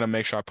definitely gonna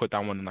make sure I put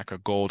that one in like a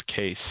gold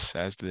case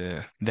as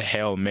the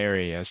Hail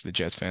Mary, as the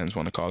Jets fans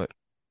want to call it.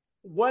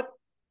 What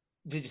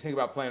did you think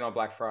about playing on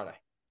Black Friday?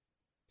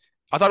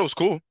 I thought it was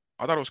cool.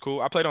 I thought it was cool.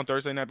 I played on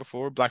Thursday night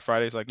before. Black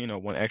Friday is like,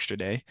 one extra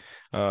day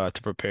to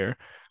prepare.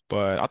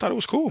 But I thought it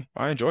was cool.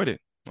 I enjoyed it,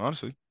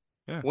 honestly.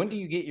 Yeah. When do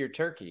you get your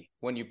turkey?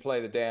 When you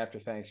play the day after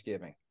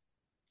Thanksgiving?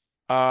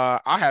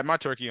 I had my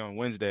turkey on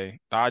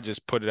Wednesday. I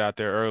just put it out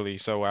there early,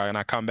 so when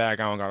I come back,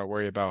 I don't gotta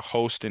worry about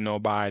hosting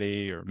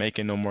nobody or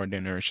making no more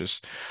dinner. It's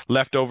just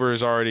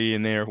leftovers already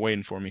in there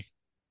waiting for me.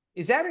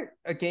 Is that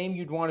a game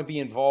you'd want to be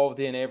involved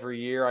in every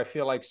year? I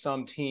feel like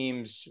some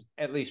teams,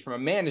 at least from a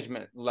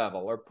management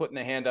level, are putting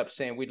the hand up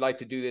saying we'd like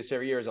to do this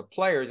every year. As a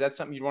player, is that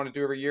something you'd want to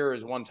do every year, or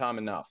is one time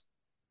enough?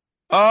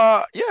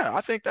 Yeah,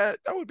 I think that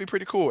would be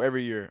pretty cool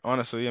every year,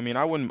 honestly. I mean,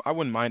 I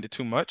wouldn't mind it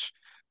too much.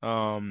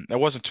 There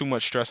wasn't too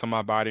much stress on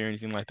my body or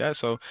anything like that,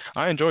 so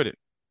I enjoyed it.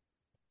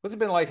 What's it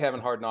been like having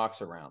Hard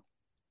Knocks around?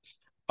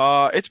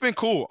 It's been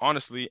cool,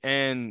 honestly,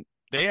 and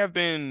they have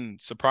been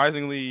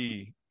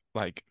surprisingly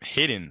like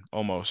hidden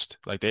almost.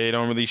 Like they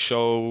don't really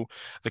show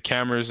the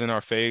cameras in our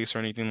face or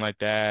anything like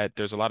that.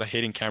 There's a lot of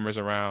hidden cameras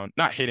around,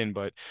 not hidden,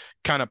 but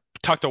kind of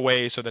tucked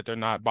away so that they're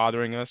not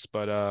bothering us.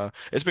 But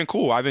it's been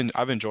cool. I've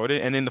enjoyed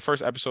it. And then the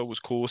first episode was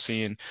cool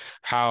seeing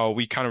how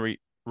we kind of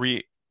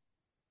re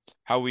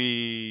how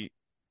we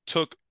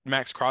took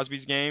Max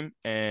Crosby's game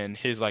and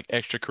his like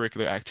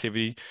extracurricular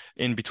activity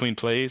in between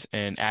plays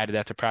and added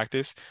that to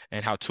practice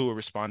and how Tua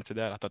responded to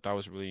that. I thought that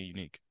was really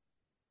unique.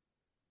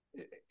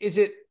 Is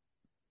it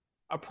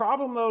a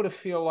problem though to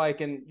feel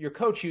like, and your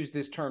coach used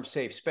this term,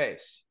 safe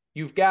space?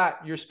 You've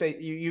got your space,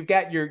 you've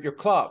got your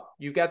club,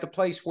 you've got the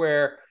place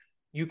where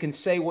you can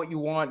say what you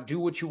want, do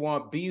what you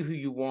want, be who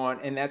you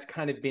want, and that's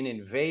kind of been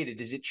invaded.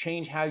 Does it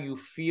change how you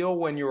feel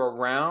when you're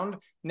around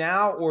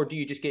now, or do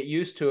you just get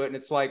used to it and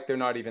it's like they're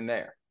not even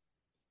there?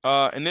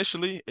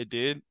 Initially it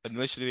did.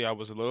 Initially I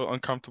was a little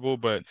uncomfortable,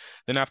 but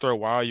then after a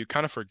while you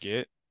kind of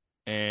forget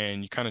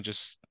and you kind of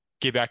just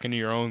get back into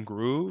your own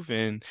groove.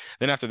 And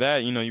then after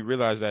that, you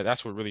realize that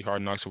that's what really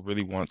Hard Knocks will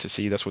really want to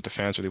see. That's what the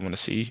fans really want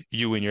to see,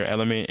 you in your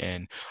element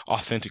and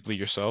authentically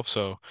yourself.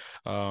 So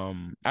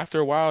after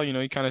a while,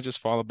 you kind of just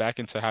fall back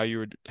into how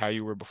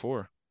you were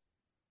before.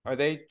 Are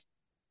they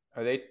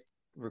are they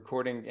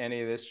recording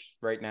any of this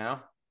right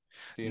now?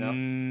 Do you know? Are they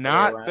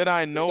Not around? that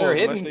I If know they're of,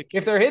 unless hidden, they,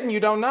 if they're hidden,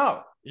 you don't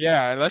know.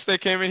 yeah, unless they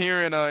came in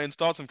here and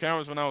installed some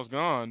cameras when I was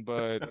gone.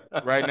 But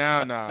right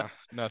now, nah,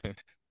 nothing.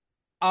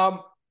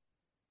 um,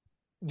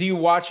 do you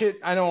watch it?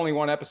 I know only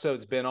one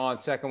episode's been on.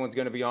 Second one's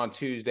going to be on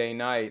Tuesday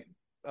night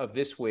of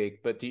this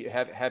week. But do you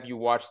have you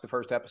watched the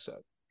first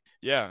episode?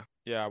 Yeah,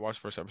 yeah, I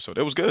watched the first episode.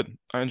 It was good.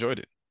 I enjoyed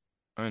it.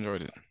 I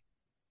enjoyed it.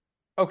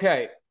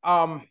 Okay.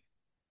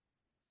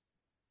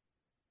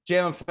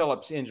 Jalen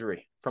Phillips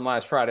injury from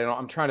last Friday.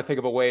 I'm trying to think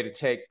of a way to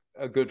take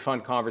a good,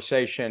 fun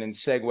conversation and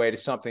segue to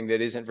something that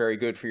isn't very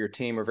good for your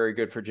team or very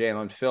good for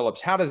Jalen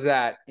Phillips. How does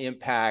that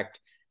impact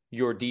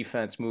your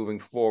defense moving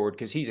forward?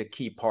 Because he's a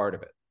key part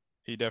of it.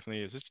 He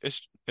definitely is.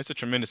 It's a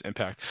tremendous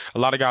impact. A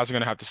lot of guys are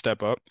going to have to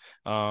step up.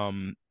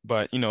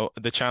 But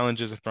the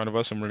challenge is in front of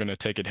us, and we're going to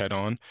take it head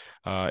on.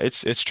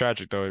 It's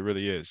tragic though. It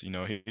really is.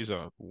 He's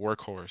a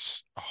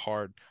workhorse, a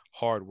hard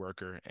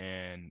worker,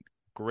 and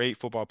great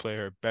football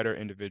player, better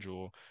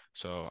individual.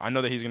 So I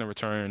know that he's going to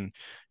return,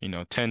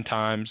 10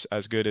 times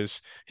as good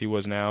as he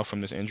was now from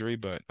this injury.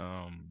 But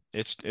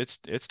it's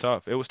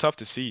tough. It was tough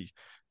to see,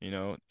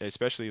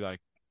 especially like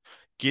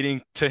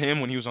getting to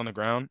him when he was on the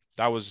ground.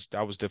 That was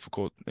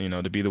difficult,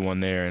 to be the one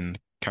there and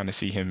kind of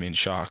see him in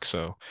shock.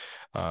 So,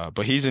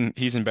 but he's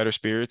in better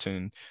spirits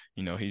and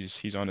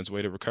he's on his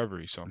way to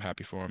recovery. So I'm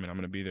happy for him and I'm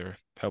going to be there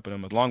helping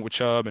him along with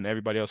Chubb and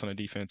everybody else on the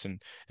defense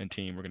and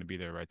team. We're going to be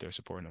there right there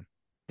supporting him.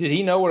 Did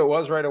he know what it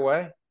was right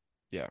away?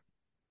 Yeah,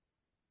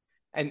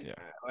 And yeah.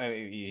 I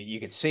mean, you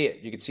could see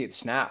it. You could see it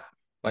snap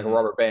like a Hmm.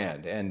 rubber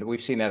band. And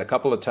we've seen that a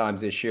couple of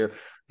times this year.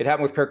 It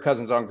happened with Kirk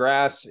Cousins on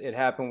grass. It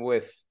happened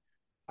with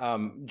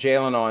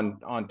Jalen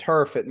on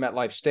turf at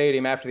MetLife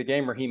Stadium. After the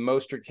game, Raheem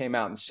Mostert came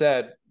out and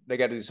said they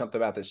got to do something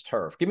about this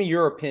turf. Give me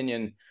your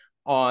opinion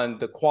on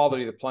the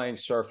quality of the playing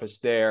surface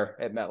there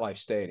at MetLife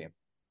Stadium.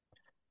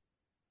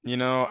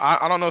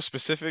 I don't know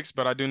specifics,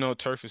 but I do know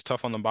turf is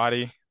tough on the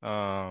body.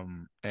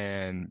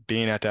 And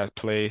being at that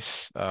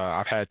place,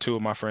 I've had two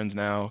of my friends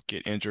now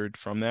get injured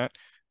from that.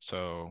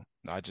 So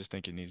I just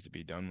think it needs to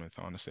be done with,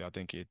 honestly. I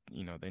think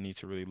they need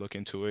to really look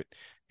into it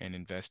and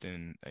invest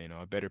in,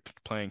 a better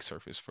playing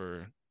surface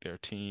for their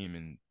team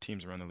and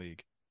teams around the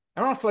league.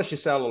 I want to flesh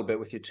this out a little bit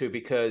with you too,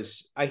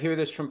 because I hear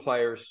this from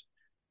players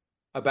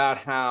about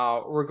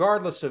how,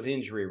 regardless of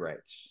injury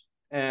rates,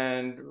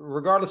 And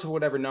regardless of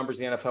whatever numbers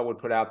the NFL would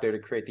put out there to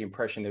create the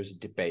impression there's a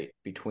debate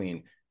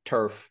between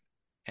turf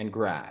and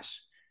grass,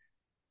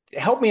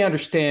 help me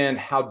understand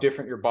how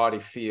different your body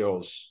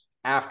feels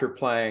after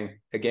playing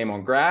a game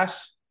on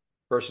grass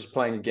versus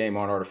playing a game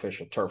on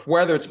artificial turf,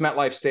 whether it's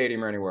MetLife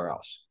Stadium or anywhere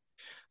else.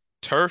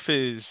 Turf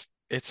is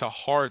it's a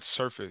hard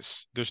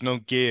surface. There's no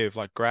give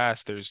like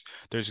grass. There's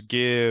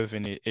give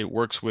and it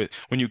works with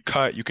when you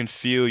cut, you can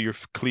feel your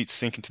cleats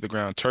sink into the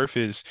ground. Turf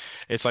is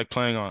it's like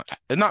playing on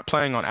it's not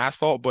playing on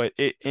asphalt, but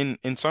it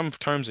in some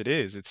terms it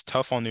is. It's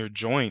tough on your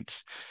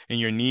joints and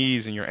your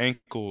knees and your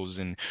ankles.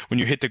 And when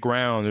you hit the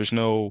ground, there's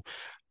no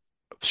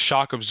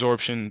shock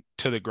absorption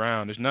to the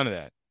ground. There's none of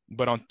that.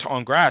 But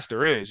on grass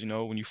there is,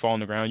 when you fall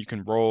on the ground, you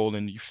can roll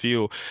and you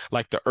feel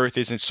like the earth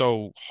isn't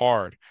so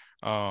hard.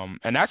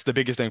 And that's the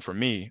biggest thing for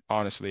me,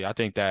 honestly. I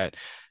think that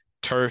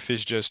turf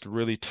is just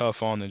really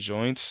tough on the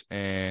joints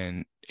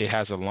and it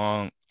has a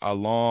long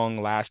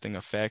lasting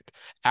effect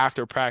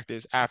after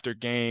practice, after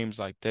games,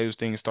 like those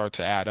things start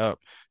to add up.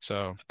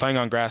 So playing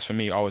on grass for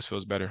me always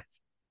feels better.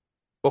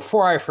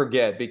 Before I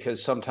forget,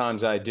 because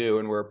sometimes I do,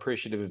 and we're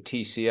appreciative of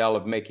TCL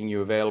of making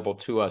you available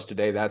to us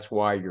today. That's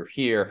why you're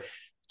here.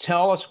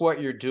 Tell us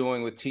what you're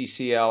doing with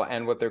TCL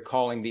and what they're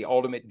calling the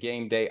Ultimate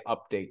Game Day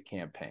Update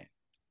campaign.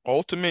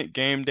 Ultimate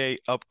Game Day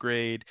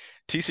Upgrade,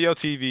 TCL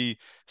TV.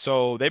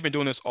 So they've been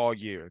doing this all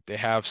year. They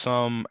have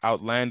some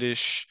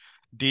outlandish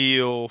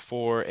deal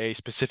for a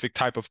specific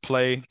type of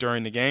play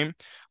during the game.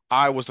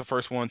 I was the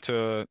first one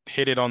to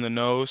hit it on the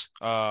nose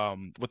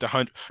with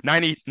the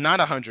 90, not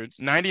 100,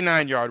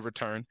 99-yard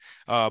return.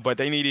 But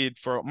they needed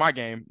for my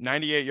game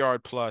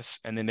 98-yard plus,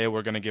 and then they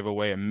were going to give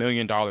away $1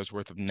 million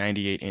worth of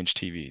 98-inch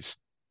TVs.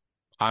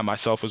 I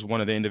myself was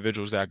one of the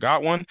individuals that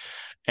got one,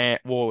 and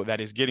well, that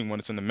is getting one.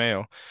 It's in the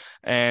mail,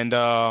 and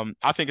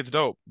I think it's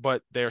dope.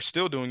 But they're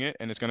still doing it,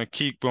 and it's going to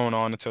keep going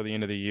on until the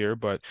end of the year.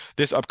 But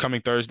this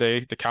upcoming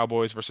Thursday, the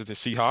Cowboys versus the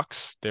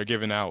Seahawks, they're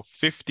giving out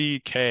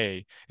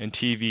 50K in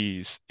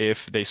TVs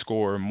if they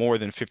score more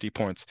than 50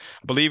 points.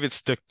 I believe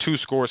it's the two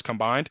scores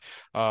combined.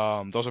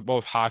 Those are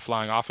both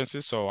high-flying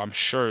offenses, so I'm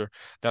sure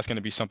that's going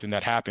to be something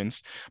that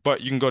happens. But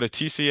you can go to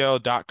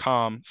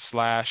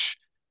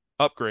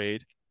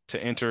tcl.com/upgrade to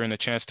enter in a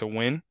chance to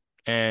win.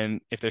 And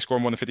if they score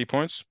more than 50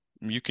 points,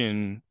 you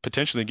can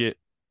potentially get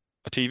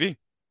a TV.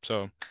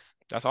 So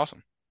that's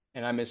awesome.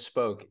 And I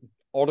misspoke.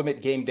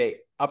 Ultimate Game Day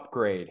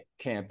Upgrade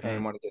campaign.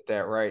 Mhm. Want to get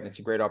that right. And it's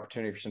a great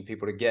opportunity for some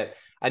people to get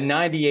a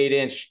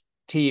 98-inch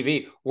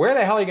TV. Where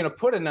the hell are you going to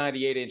put a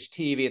 98-inch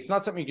TV? It's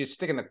not something you just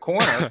stick in the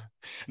corner.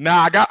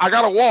 Nah, I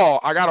got a wall.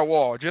 I got a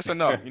wall just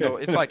enough.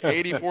 It's like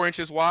 84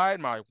 inches wide.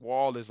 My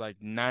wall is like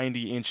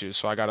 90 inches.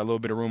 So I got a little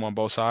bit of room on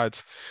both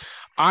sides.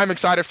 I'm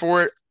excited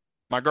for it.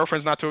 My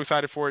girlfriend's not too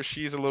excited for it.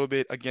 She's a little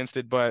bit against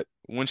it, but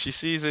when she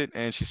sees it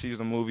and she sees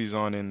the movies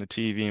on in the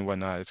TV and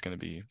whatnot,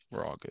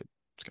 we're all good.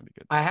 It's gonna be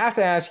good. I have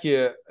to ask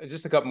you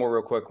just a couple more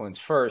real quick ones.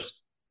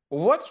 First,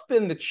 what's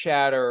been the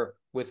chatter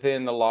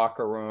within the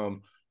locker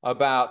room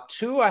about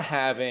Tua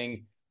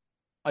having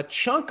a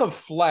chunk of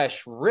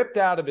flesh ripped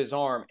out of his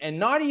arm and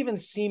not even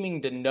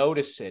seeming to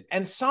notice it,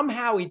 and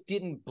somehow he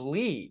didn't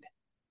bleed?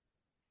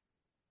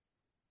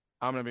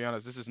 I'm gonna be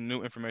honest, this is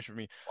new information for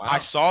me. I Wow.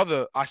 saw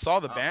the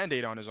Wow.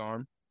 Band-Aid on his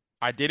arm.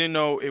 I didn't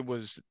know it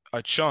was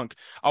a chunk.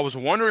 I was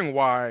wondering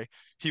why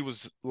he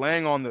was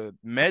laying on the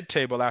med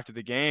table after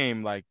the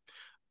game, like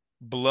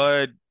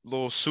blood,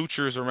 little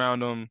sutures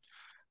around him,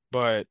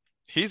 but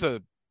he's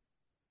a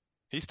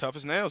he's tough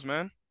as nails,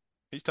 man.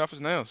 He's tough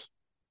as nails.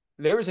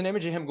 There was an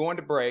image of him going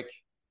to break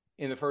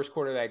in the first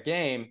quarter of that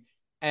game,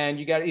 and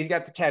he's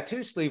got the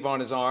tattoo sleeve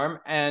on his arm,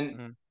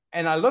 and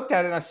Mhm. I looked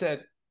at it and I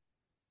said,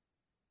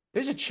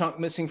 "There's a chunk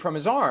missing from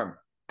his arm."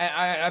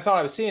 I thought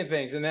I was seeing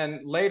things, and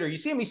then later you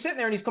see him. He's sitting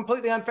there and he's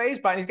completely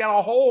unfazed by it. And he's got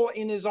a hole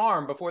in his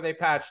arm before they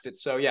patched it.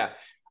 So yeah,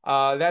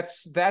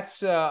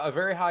 that's a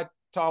very high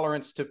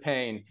tolerance to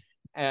pain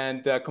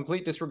and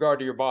complete disregard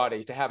to your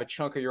body to have a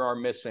chunk of your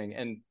arm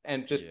missing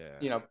and just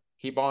Yeah.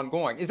 keep on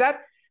going. Is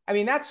that? I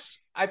mean, that's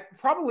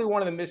probably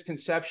one of the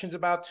misconceptions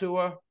about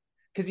Tua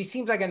because he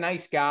seems like a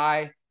nice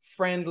guy,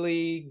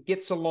 friendly,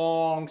 gets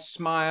along,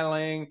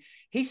 smiling.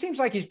 He seems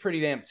like he's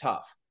pretty damn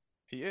tough.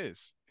 He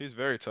is. He's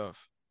very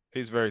tough.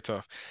 He's very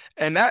tough.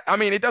 And that, I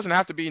mean, it doesn't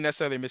have to be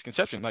necessarily a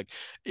misconception. Like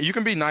you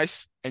can be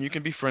nice and you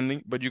can be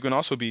friendly, but you can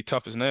also be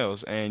tough as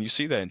nails. And you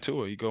see that in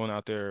Tua. You going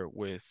out there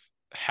with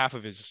half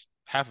of his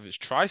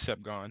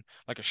tricep gone,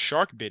 like a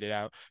shark bit it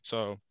out.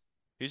 So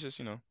he's just,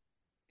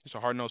 he's a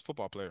hard-nosed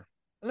football player.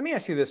 Let me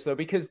ask you this though,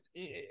 because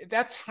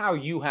that's how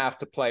you have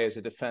to play as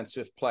a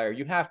defensive player.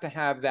 You have to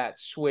have that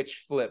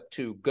switch flip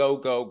to go,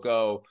 go,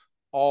 go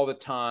all the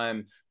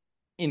time,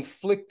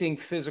 inflicting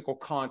physical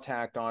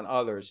contact on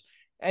others.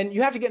 And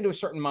you have to get into a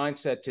certain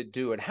mindset to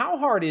do it. How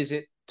hard is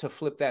it to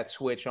flip that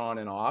switch on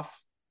and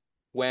off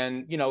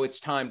when,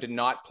 it's time to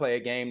not play a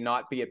game,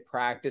 not be at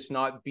practice,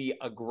 not be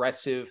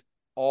aggressive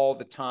all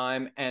the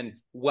time and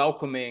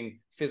welcoming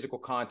physical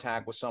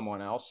contact with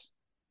someone else?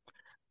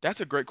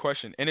 That's a great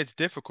question. And it's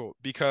difficult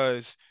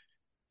because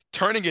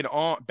turning it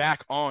on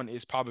back on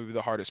is probably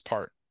the hardest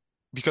part.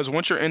 because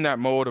once you're in that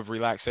mode of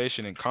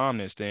relaxation and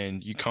calmness,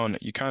 then you kind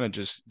of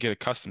just get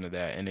accustomed to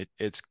that, and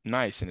it's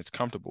nice and it's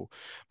comfortable.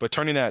 But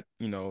turning that,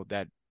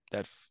 that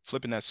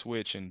flipping that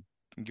switch and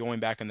going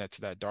back in that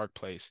to that dark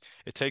place,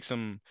 it takes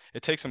some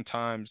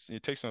times,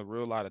 it takes a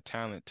real lot of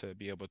talent to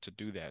be able to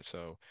do that.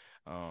 So,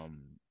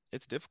 um,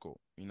 it's difficult.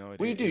 What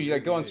do you do? It You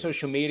like go really on is.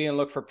 social media and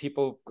look for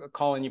people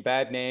calling you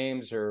bad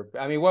names, or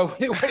I mean,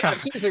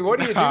 seriously, what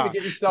do you do to Nah,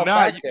 get yourself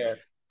nah, back there?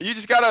 you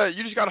just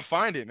gotta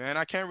find it, man.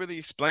 I can't really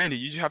explain it.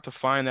 You just have to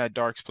find that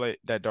dark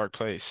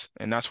place.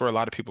 And that's where a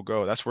lot of people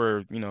go. That's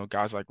where,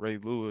 guys like Ray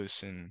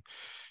Lewis and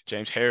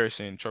James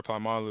Harrison, Troy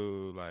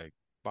Polamalu, like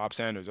Bob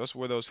Sanders, that's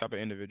where those type of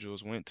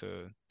individuals went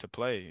to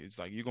play. It's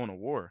like you're going to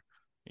war,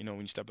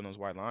 when you step in those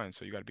white lines.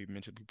 So you got to be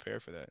mentally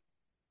prepared for that.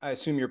 I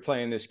assume you're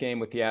playing this game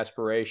with the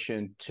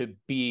aspiration to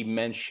be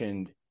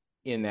mentioned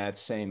in that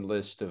same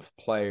list of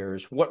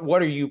players.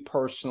 What are you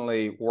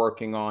personally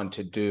working on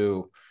to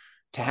do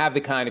to have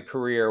the kind of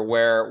career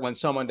where when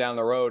someone down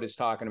the road is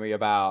talking to me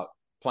about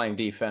playing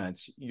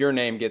defense, your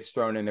name gets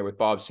thrown in there with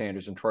Bob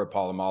Sanders and Troy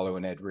Polamalu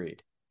and Ed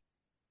Reed?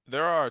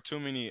 There are too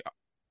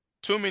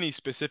many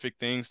specific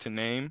things to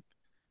name,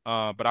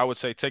 but I would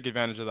say take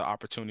advantage of the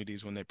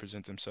opportunities when they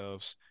present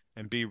themselves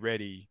and be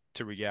ready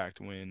to react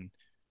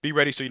be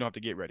ready so you don't have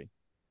to get ready.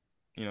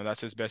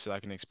 That's as best as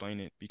I can explain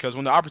it. Because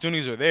when the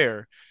opportunities are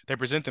there, they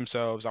present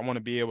themselves. I want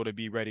to be able to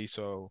be ready.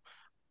 So,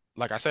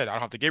 like I said, I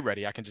don't have to get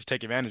ready. I can just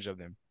take advantage of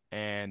them.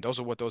 And those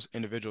are what those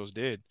individuals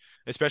did,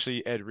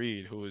 especially Ed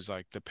Reed, who is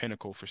like the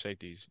pinnacle for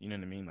safeties. You know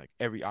what I mean? Like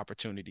every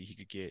opportunity he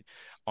could get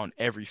on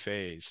every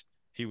phase,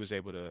 he was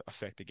able to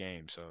affect the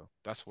game. So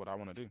that's what I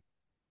want to do.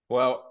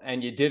 Well,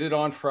 and you did it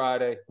on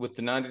Friday with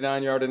the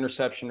 99-yard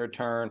interception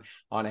return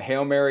on a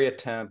Hail Mary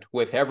attempt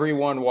with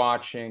everyone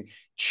watching,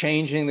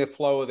 changing the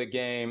flow of the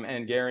game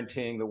and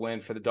guaranteeing the win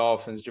for the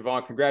Dolphins.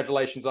 Jevon,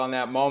 congratulations on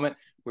that moment.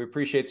 We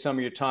appreciate some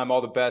of your time. All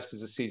the best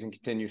as the season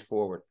continues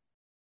forward.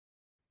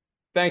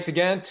 Thanks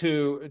again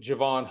to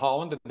Jevon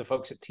Holland and the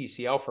folks at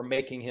TCL for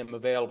making him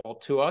available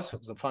to us. It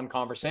was a fun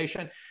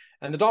conversation.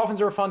 And the Dolphins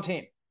are a fun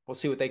team. We'll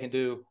see what they can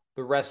do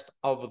the rest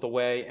of the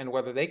way and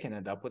whether they can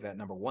end up with that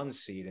number one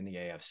seed in the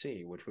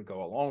AFC, which would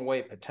go a long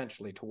way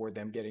potentially toward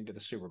them getting to the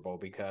Super Bowl,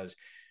 because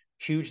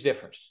huge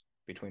difference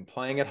between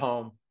playing at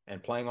home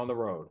and playing on the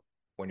road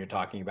when you're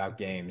talking about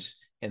games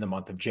in the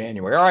month of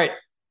January. All right,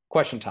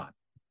 question time.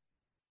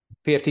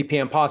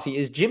 PFTPM Posse,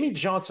 is Jimmy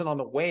Johnson on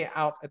the way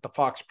out at the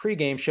Fox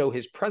pregame show?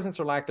 His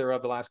presence or lack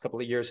thereof the last couple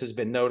of years has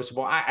been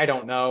noticeable. I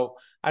don't know.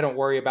 I don't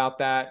worry about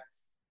that.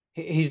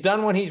 He's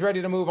done when he's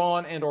ready to move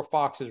on, and or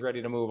Fox is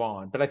ready to move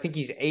on. But I think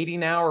he's 80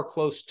 now or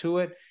close to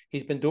it.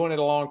 He's been doing it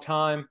a long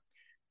time.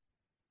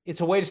 It's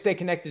a way to stay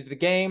connected to the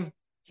game.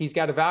 He's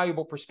got a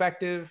valuable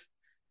perspective,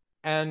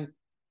 and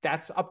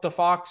that's up to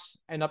Fox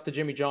and up to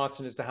Jimmy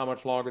Johnson as to how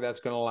much longer that's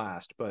going to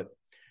last. But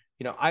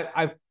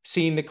I've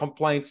seen the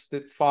complaints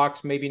that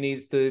Fox maybe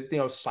needs to,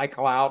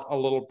 cycle out a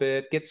little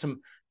bit, get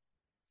some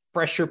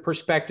fresher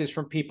perspectives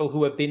from people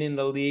who have been in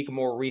the league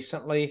more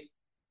recently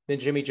than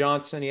Jimmy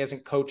Johnson. He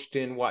hasn't coached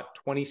in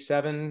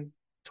 27,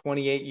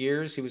 28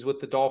 years. He was with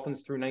the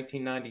Dolphins through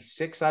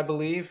 1996, I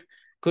believe.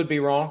 Could be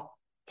wrong,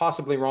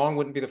 possibly wrong.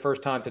 Wouldn't be the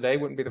first time today.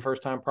 Wouldn't be the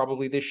first time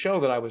probably this show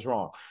that I was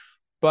wrong.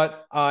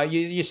 But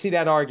you see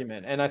that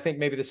argument. And I think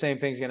maybe the same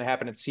thing's going to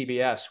happen at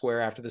CBS,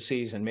 where after the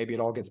season, maybe it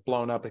all gets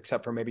blown up,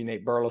 except for maybe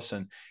Nate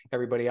Burleson,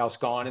 everybody else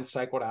gone and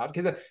cycled out.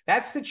 Because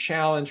that's the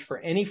challenge for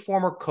any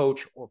former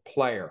coach or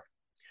player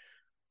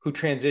who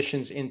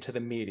transitions into the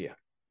media.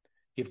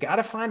 You've got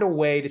to find a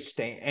way to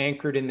stay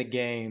anchored in the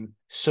game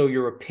so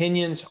your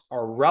opinions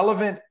are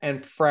relevant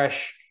and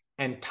fresh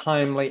and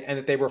timely, and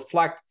that they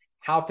reflect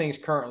how things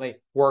currently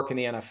work in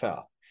the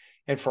NFL.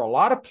 And for a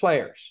lot of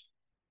players,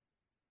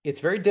 it's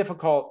very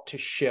difficult to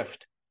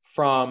shift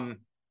from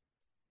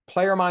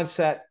player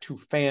mindset to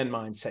fan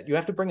mindset. You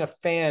have to bring a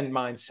fan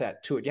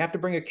mindset to it. You have to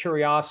bring a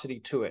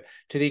curiosity to it.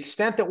 To the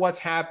extent that what's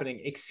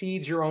happening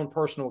exceeds your own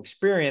personal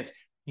experience,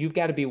 you've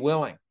got to be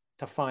willing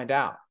to find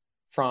out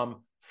from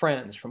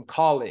friends, from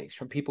colleagues,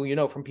 from people you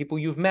know, from people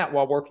you've met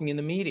while working in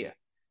the media.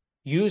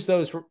 Use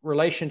those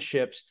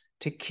relationships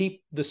to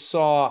keep the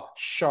saw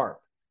sharp,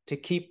 to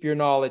keep your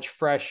knowledge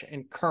fresh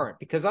and current,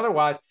 because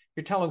otherwise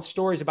you're telling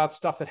stories about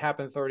stuff that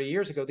happened 30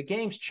 years ago. The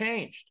game's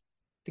changed.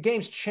 The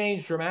game's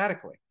changed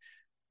dramatically.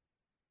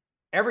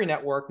 Every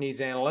network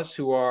needs analysts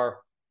who are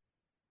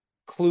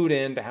clued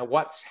in to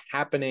what's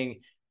happening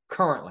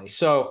currently.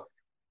 So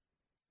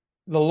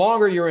the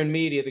longer you're in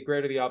media, the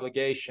greater the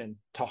obligation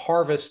to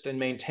harvest and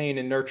maintain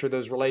and nurture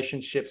those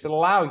relationships that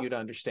allow you to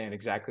understand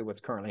exactly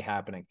what's currently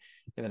happening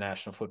in the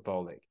National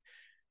Football League.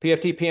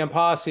 PFTPM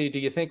Posse, do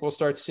you think we'll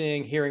start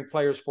hearing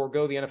players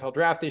forego the NFL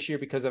draft this year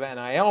because of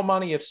NIL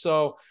money? If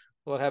so,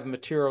 will it have a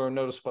material or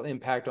noticeable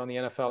impact on the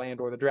NFL and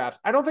or the draft?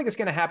 I don't think it's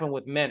going to happen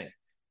with many,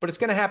 but it's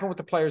going to happen with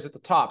the players at the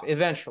top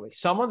eventually.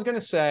 Someone's going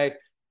to say,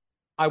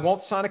 I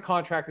won't sign a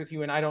contract with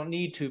you and I don't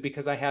need to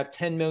because I have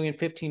 10 million,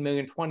 15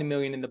 million, 20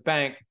 million in the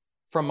bank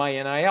from my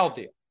NIL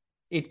deal.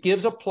 It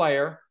gives a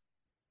player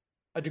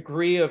a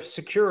degree of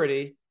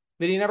security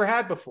that he never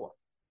had before.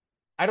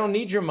 I don't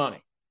need your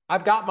money.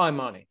 I've got my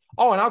money.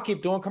 Oh, and I'll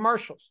keep doing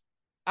commercials.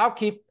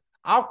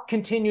 I'll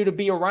continue to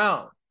be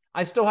around.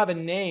 I still have a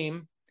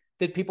name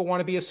that people want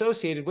to be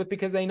associated with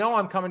because they know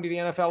I'm coming to the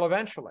NFL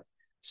eventually.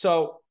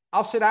 So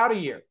I'll sit out a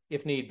year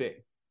if need be.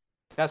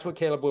 That's what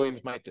Caleb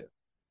Williams might do.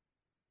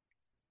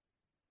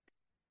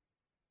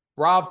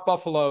 Rob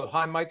Buffalo,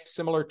 hi, Mike.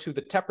 Similar to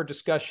the Tepper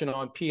discussion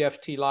on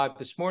PFT Live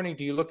this morning,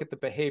 do you look at the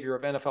behavior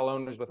of NFL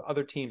owners with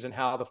other teams and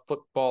how the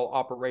football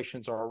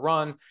operations are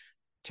run?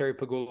 Terry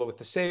Pagula with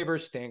the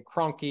Sabres, Stan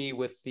Kroenke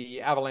with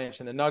the Avalanche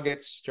and the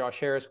Nuggets, Josh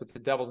Harris with the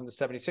Devils and the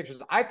 76ers.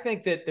 I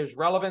think that there's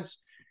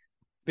relevance,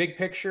 big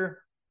picture,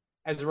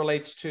 as it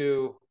relates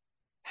to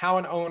how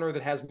an owner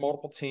that has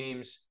multiple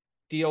teams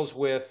deals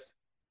with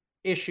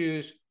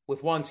issues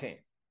with one team.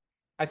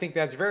 I think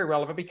that's very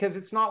relevant because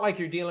it's not like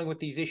you're dealing with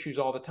these issues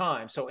all the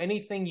time. So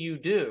anything you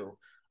do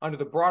under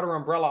the broader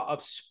umbrella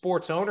of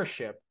sports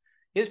ownership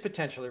is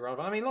potentially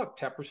relevant. I mean, look,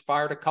 Tepper's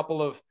fired a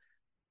couple of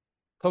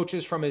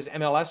coaches from his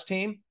MLS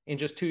team in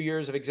just 2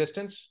 years of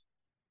existence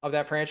of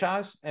that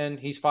franchise, and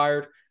he's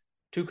fired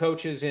 2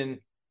 coaches in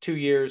 2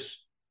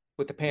 years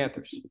with the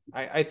Panthers.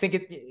 I think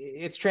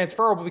it's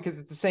transferable because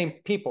it's the same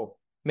people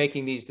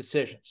making these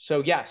decisions.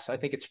 So yes, I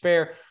think it's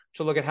fair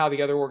to look at how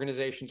the other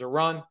organizations are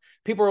run.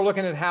 People are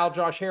looking at how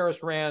Josh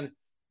Harris ran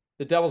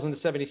the Devils and the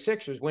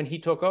 76ers when he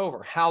took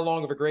over. How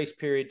long of a grace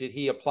period did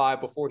he apply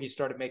before he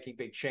started making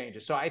big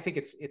changes? So I think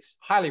it's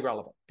highly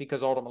relevant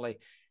because ultimately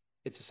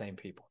it's the same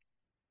people.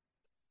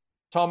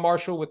 Tom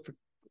Marshall with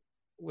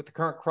the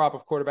current crop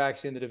of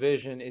quarterbacks in the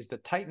division, is the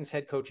Titans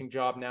head coaching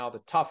job now the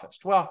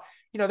toughest? Well,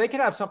 they could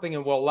have something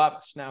in Will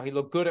Levis. Now, he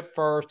looked good at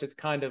first. It's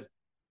kind of,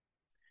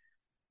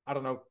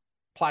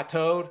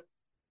 plateaued,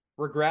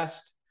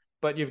 regressed.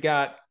 But you've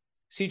got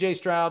C.J.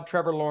 Stroud,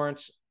 Trevor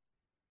Lawrence,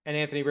 and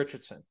Anthony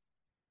Richardson.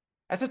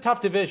 That's a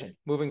tough division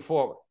moving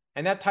forward.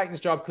 And that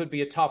Titans job could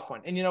be a tough one.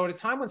 And, at a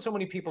time when so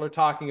many people are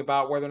talking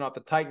about whether or not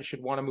the Titans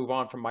should want to move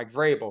on from Mike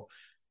Vrabel,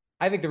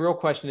 I think the real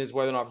question is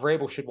whether or not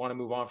Vrabel should want to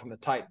move on from the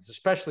Titans,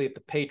 especially if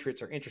the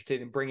Patriots are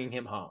interested in bringing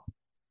him home.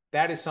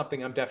 That is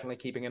something I'm definitely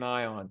keeping an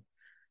eye on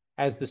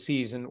as the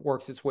season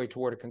works its way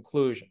toward a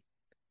conclusion.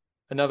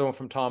 Another one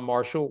from Tom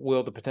Marshall,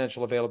 will the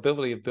potential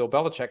availability of Bill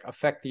Belichick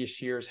affect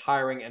this year's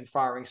hiring and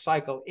firing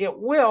cycle? It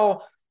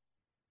will,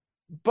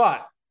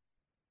 but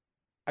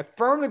I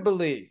firmly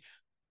believe,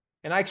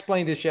 and I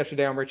explained this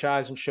yesterday on Rich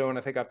Eisen's show, and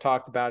I think I've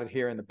talked about it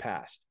here in the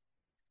past.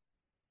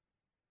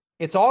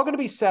 It's all going to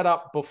be set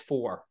up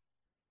before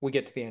we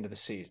get to the end of the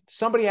season.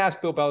 Somebody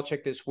asked Bill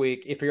Belichick this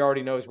week if he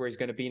already knows where he's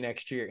going to be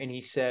next year, and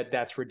he said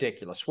that's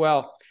ridiculous.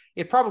 Well,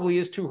 it probably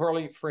is too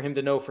early for him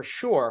to know for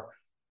sure,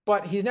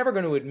 but he's never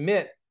going to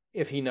admit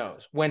if he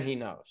knows, when he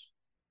knows,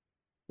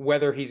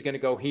 whether he's going to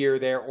go here,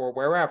 there, or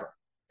wherever.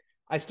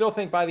 I still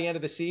think by the end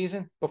of the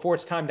season, before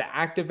it's time to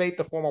activate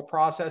the formal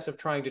process of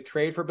trying to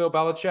trade for Bill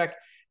Belichick,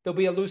 there'll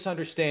be a loose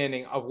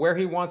understanding of where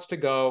he wants to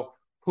go,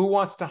 who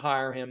wants to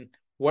hire him,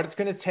 what it's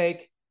going to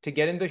take to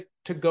get him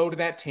to go to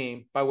that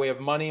team by way of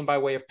money and by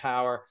way of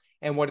power,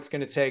 and what it's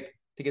going to take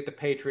to get the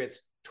Patriots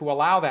to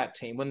allow that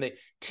team. When the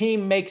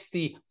team makes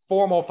the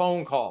formal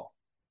phone call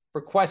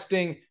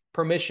requesting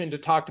permission to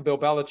talk to Bill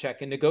Belichick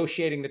and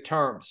negotiating the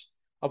terms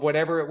of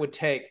whatever it would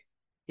take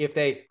if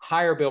they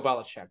hire Bill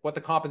Belichick, what the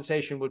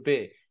compensation would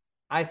be,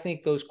 I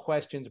think those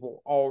questions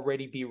will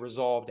already be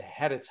resolved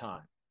ahead of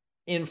time,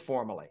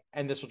 informally,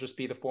 and this will just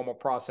be the formal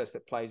process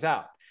that plays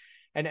out.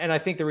 And I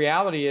think the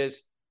reality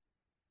is,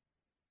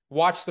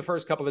 watch the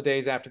first couple of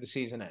days after the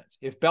season ends.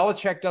 If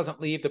Belichick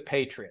doesn't leave the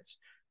Patriots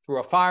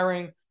through a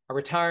firing, a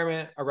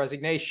retirement, a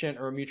resignation,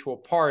 or a mutual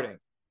parting,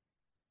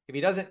 if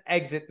he doesn't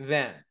exit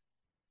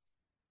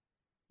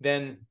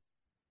then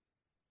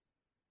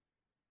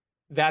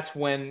that's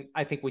when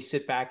I think we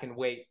sit back and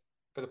wait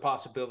for the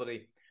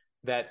possibility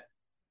that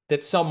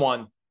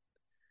someone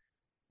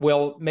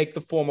will make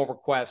the formal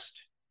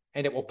request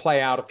and it will play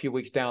out a few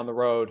weeks down the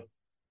road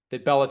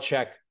that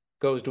Belichick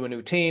goes to a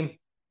new team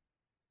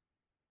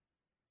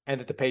and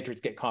that the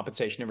Patriots get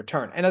compensation in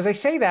return. And as I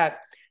say that,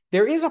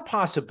 there is a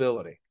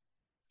possibility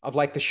of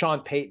like the Sean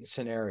Payton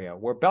scenario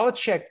where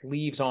Belichick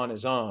leaves on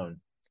his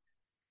own,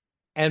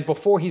 and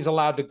before he's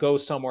allowed to go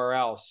somewhere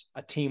else,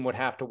 a team would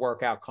have to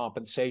work out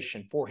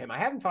compensation for him. I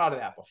haven't thought of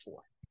that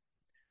before.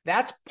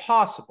 That's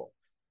possible.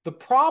 The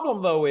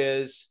problem, though,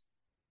 is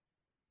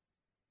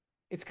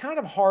it's kind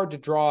of hard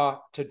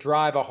to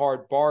drive a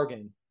hard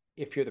bargain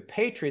if you're the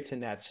Patriots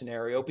in that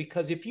scenario,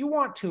 because if you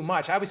want too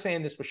much, I was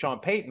saying this with Sean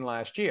Payton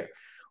last year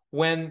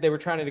when they were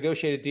trying to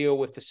negotiate a deal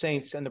with the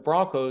Saints and the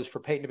Broncos for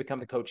Payton to become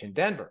the coach in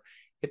Denver.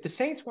 If the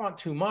Saints want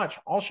too much,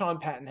 all Sean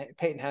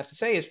Payton has to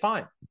say is,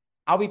 fine,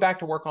 I'll be back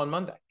to work on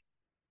Monday.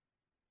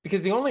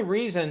 Because the only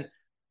reason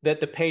that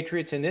the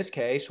Patriots in this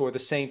case, or the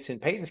Saints in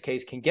Payton's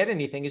case, can get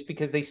anything is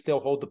because they still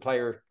hold the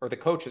player or the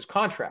coach's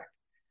contract.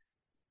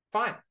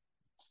 Fine.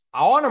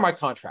 I'll honor my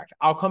contract.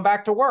 I'll come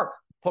back to work.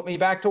 Put me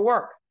back to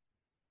work.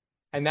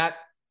 And that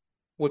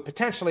would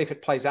potentially, if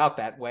it plays out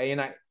that way,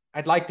 and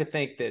I'd like to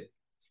think that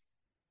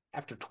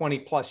after 20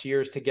 plus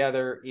years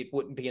together, it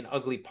wouldn't be an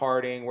ugly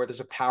parting where there's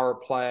a power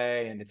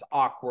play and it's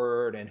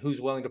awkward and who's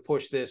willing to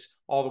push this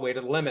all the way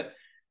to the limit.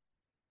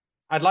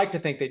 I'd like to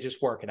think they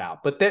just work it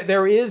out. But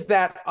there is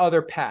that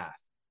other path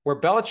where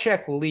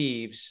Belichick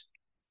leaves,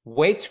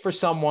 waits for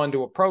someone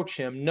to approach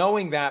him,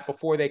 knowing that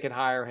before they could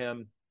hire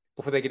him,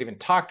 before they could even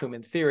talk to him,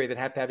 in theory, they'd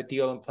have to have a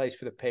deal in place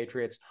for the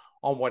Patriots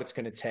on what it's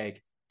going to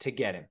take to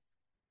get him.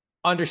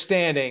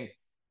 Understanding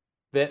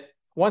that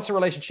once a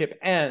relationship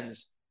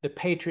ends, the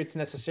Patriots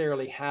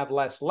necessarily have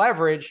less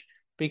leverage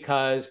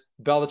because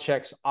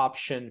Belichick's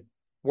option,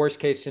 worst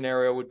case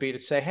scenario, would be to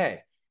say, hey,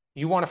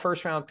 you want a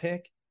first round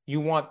pick? You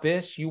want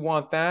this? You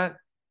want that?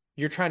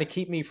 You're trying to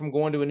keep me from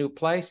going to a new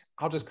place?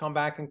 I'll just come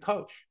back and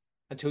coach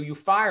until you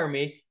fire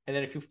me. And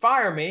then if you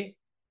fire me,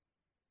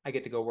 I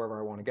get to go wherever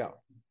I want to go.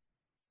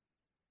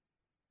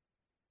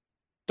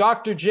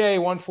 Dr. J,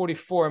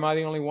 144, am I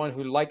the only one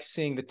who likes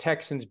seeing the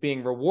Texans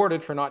being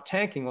rewarded for not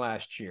tanking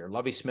last year?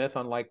 Lovie Smith,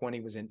 unlike when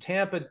he was in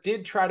Tampa,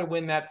 did try to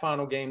win that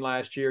final game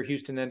last year.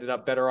 Houston ended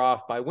up better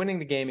off by winning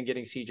the game and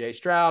getting C.J.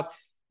 Stroud.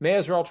 May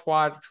as well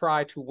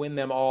try to win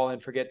them all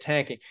and forget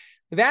tanking.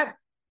 That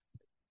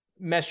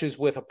meshes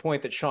with a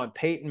point that Sean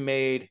Payton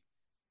made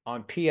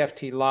on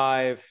PFT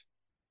Live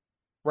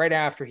right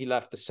after he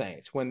left the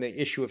Saints when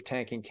the issue of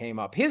tanking came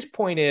up. His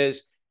point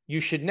is you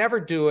should never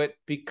do it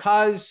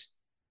because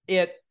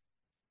it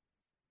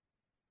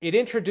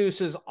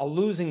introduces a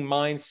losing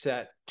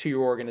mindset to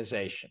your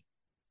organization.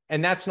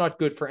 And that's not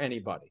good for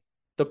anybody.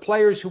 The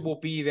players who will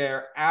be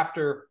there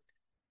after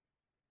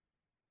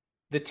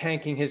the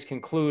tanking has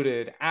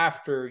concluded,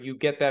 after you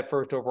get that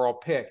first overall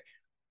pick,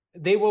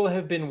 they will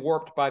have been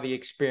warped by the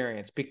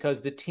experience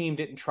because the team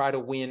didn't try to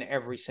win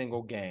every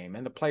single game.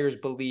 And the players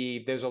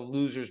believe there's a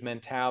loser's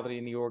mentality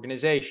in the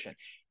organization.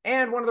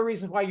 And one of the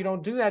reasons why you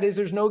don't do that is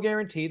there's no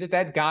guarantee that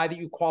that guy that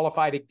you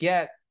qualify to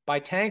get by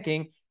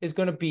tanking is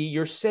going to be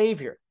your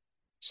savior.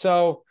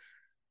 So,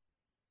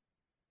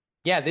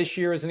 yeah, this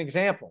year is an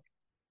example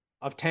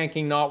of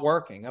tanking not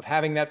working, of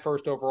having that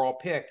first overall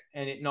pick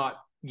and it not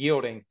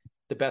yielding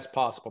the best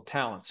possible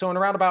talent. So in a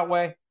roundabout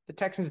way, the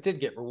Texans did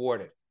get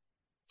rewarded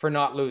for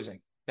not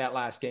losing that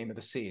last game of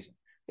the season.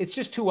 It's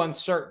just too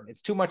uncertain.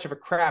 It's too much of a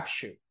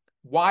crapshoot.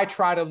 Why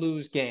try to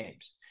lose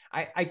games?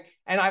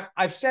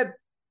 I've said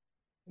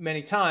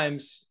many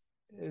times,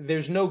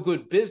 there's no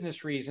good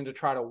business reason to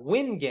try to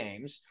win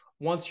games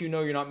once you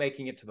know you're not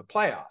making it to the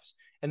playoffs.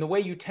 And the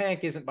way you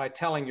tank isn't by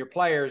telling your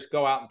players,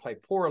 go out and play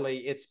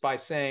poorly. It's by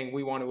saying,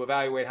 we want to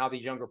evaluate how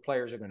these younger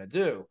players are going to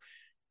do.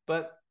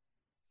 But,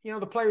 you know,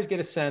 the players get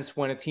a sense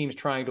when a team's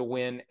trying to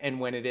win and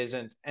when it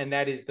isn't. And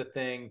that is the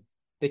thing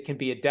that can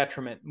be a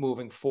detriment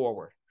moving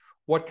forward.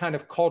 What kind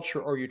of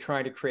culture are you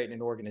trying to create in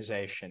an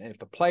organization? And if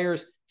the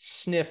players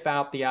sniff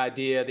out the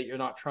idea that you're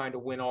not trying to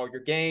win all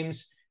your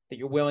games, that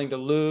you're willing to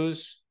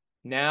lose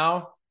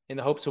now in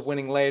the hopes of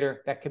winning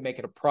later, that could make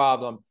it a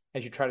problem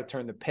as you try to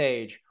turn the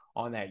page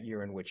on that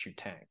year in which you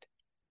tanked.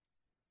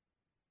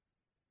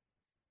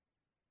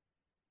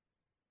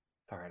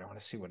 All right, I want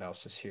to see what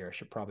else is here. I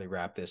should probably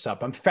wrap this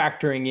up. I'm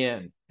factoring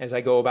in, as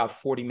I go about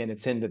 40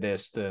 minutes into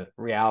this, the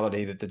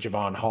reality that the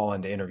Jevon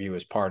Holland interview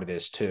is part of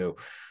this too.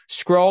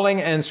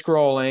 Scrolling and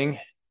scrolling.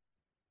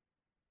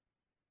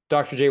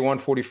 Dr. J,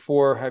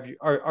 144,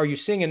 are you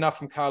seeing enough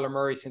from Kyler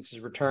Murray since his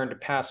return to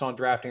pass on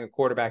drafting a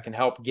quarterback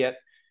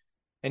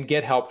and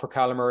get help for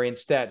Kyler Murray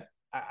instead?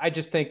 I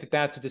just think that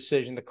that's a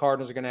decision the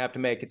Cardinals are going to have to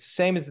make. It's the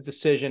same as the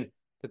decision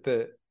that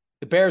the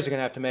Bears are going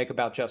to have to make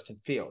about Justin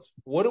Fields.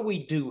 What do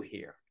we do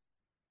here?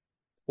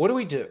 What do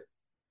we do?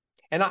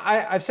 And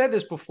I've said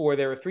this before.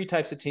 There are three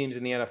types of teams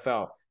in the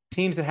NFL.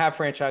 Teams that have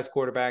franchise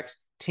quarterbacks,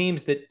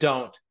 teams that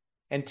don't,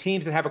 and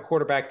teams that have a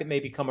quarterback that may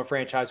become a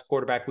franchise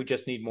quarterback. We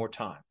just need more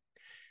time.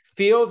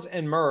 Fields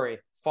and Murray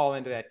fall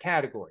into that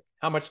category.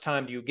 How much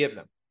time do you give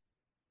them?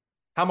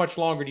 How much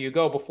longer do you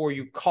go before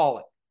you call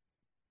it?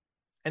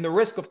 And the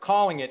risk of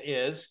calling it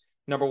is,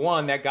 number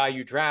one, that guy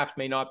you draft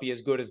may not be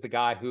as good as the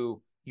guy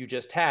who you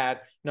just had.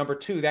 Number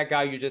two, that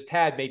guy you just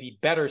had may be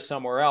better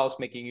somewhere else,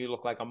 making you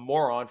look like a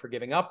moron for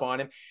giving up on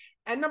him.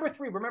 And number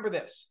three, remember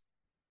this.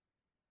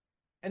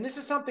 And this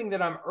is something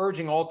that I'm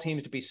urging all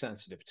teams to be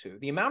sensitive to.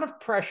 The amount of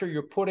pressure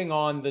you're putting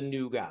on the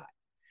new guy.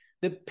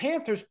 The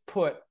Panthers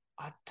put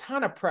a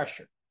ton of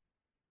pressure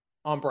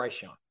on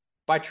Bryce Young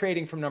by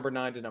trading from number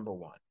 9 to number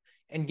 1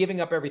 and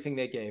giving up everything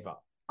they gave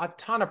up. A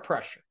ton of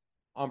pressure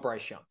on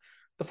Bryce Young.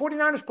 The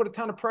 49ers put a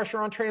ton of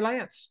pressure on Trey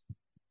Lance,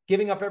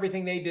 giving up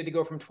everything they did to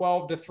go from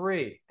 12 to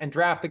 3 and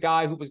draft the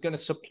guy who was going to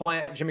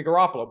supplant Jimmy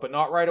Garoppolo, but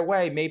not right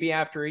away, maybe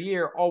after a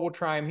year. Oh, we'll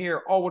try him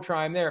here. Oh, we'll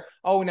try him there.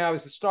 Oh, now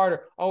he's the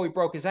starter. Oh, he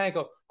broke his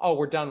ankle. Oh,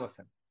 we're done with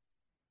him.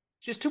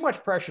 It's just too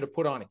much pressure to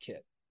put on a kid.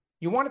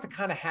 You want it to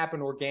kind of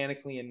happen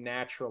organically and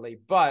naturally,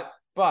 but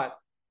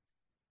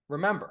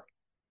remember,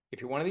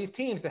 if you're one of these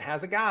teams that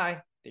has a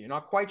guy that you're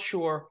not quite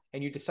sure,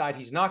 and you decide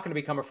he's not going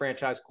to become a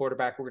franchise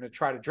quarterback, we're going to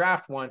try to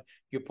draft one,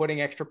 you're putting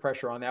extra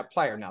pressure on that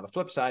player. Now, the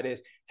flip side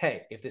is,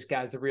 hey, if this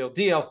guy's the real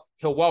deal,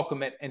 he'll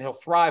welcome it, and he'll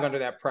thrive under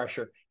that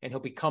pressure, and he'll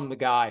become the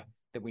guy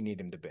that we need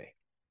him to be.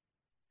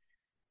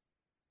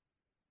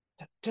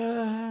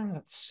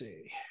 Let's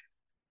see.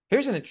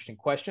 Here's an interesting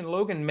question.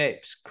 Logan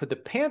Mapes, could the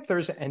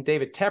Panthers and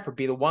David Tepper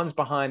be the ones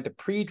behind the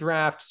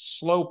pre-draft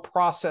slow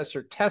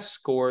processor test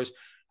scores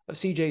of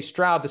CJ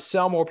Stroud to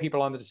sell more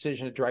people on the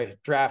decision to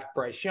draft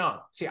Bryce Young?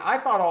 See, I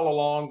thought all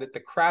along that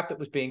the crap that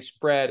was being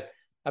spread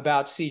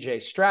about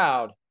CJ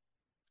Stroud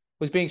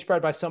was being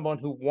spread by someone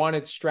who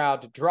wanted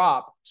Stroud to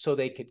drop so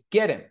they could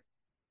get him.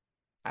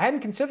 I hadn't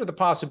considered the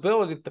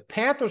possibility that the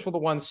Panthers were the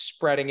ones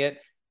spreading it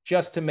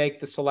just to make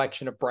the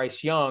selection of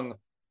Bryce Young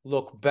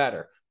look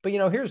better. But,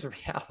 here's the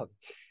reality.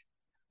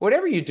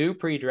 Whatever you do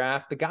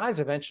pre-draft, the guy's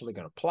eventually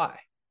going to play.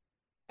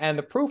 And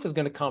the proof is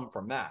going to come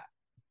from that.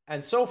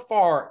 And so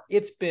far,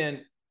 it's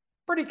been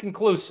pretty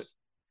conclusive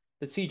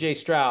that CJ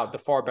Stroud, the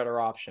far better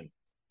option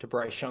to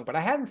Bryce Young. But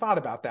I hadn't thought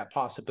about that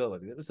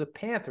possibility. It was the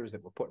Panthers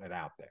that were putting it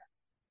out there.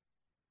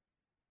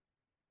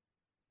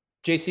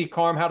 JC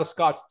Carm, how does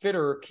Scott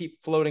Fitterer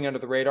keep floating under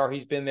the radar?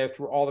 He's been there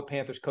through all the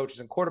Panthers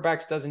coaches and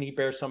quarterbacks. Doesn't he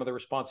bear some of the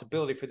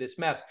responsibility for this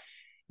mess?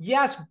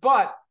 Yes,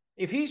 but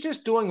if he's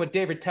just doing what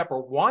David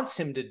Tepper wants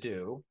him to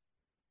do,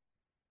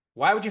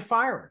 why would you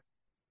fire him?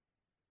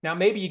 Now,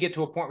 maybe you get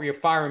to a point where you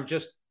fire him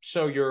just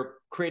so you're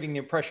creating the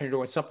impression you're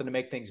doing something to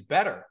make things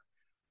better.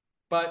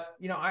 But,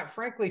 I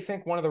frankly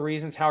think one of the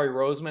reasons Howie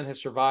Roseman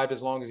has survived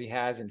as long as he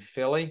has in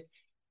Philly,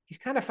 he's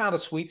kind of found a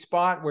sweet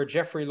spot where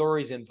Jeffrey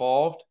Lurie's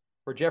involved,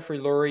 where Jeffrey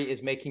Lurie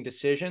is making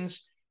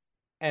decisions,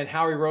 and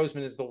Howie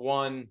Roseman is the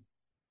one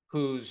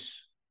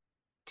who's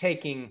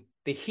taking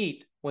the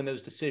heat when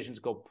those decisions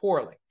go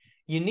poorly.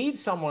 You need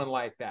someone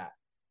like that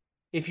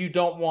if you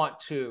don't want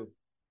to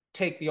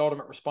take the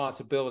ultimate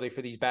responsibility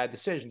for these bad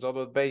decisions.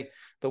 Although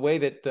the way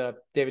that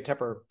David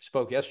Tepper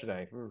spoke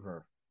yesterday,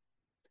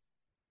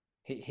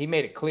 he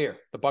made it clear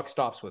the buck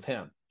stops with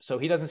him. So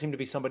he doesn't seem to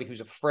be somebody who's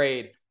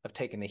afraid of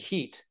taking the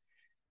heat.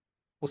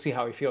 We'll see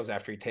how he feels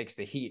after he takes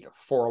the heat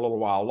for a little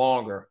while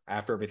longer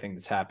after everything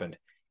that's happened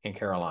in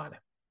Carolina.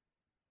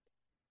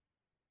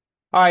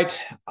 All right.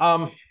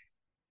 I'm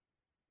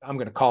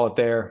going to call it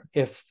there.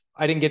 If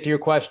I didn't get to your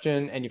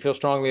question and you feel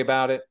strongly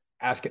about it,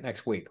 ask it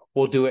next week.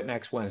 We'll do it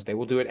next Wednesday.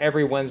 We'll do it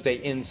every Wednesday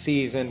in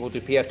season. We'll do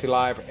PFT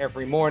Live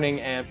every morning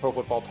and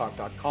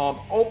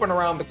ProFootballTalk.com. Open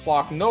around the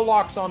clock. No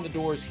locks on the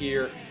doors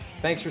here.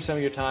 Thanks for some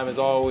of your time. As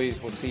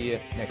always, we'll see you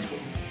next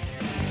week.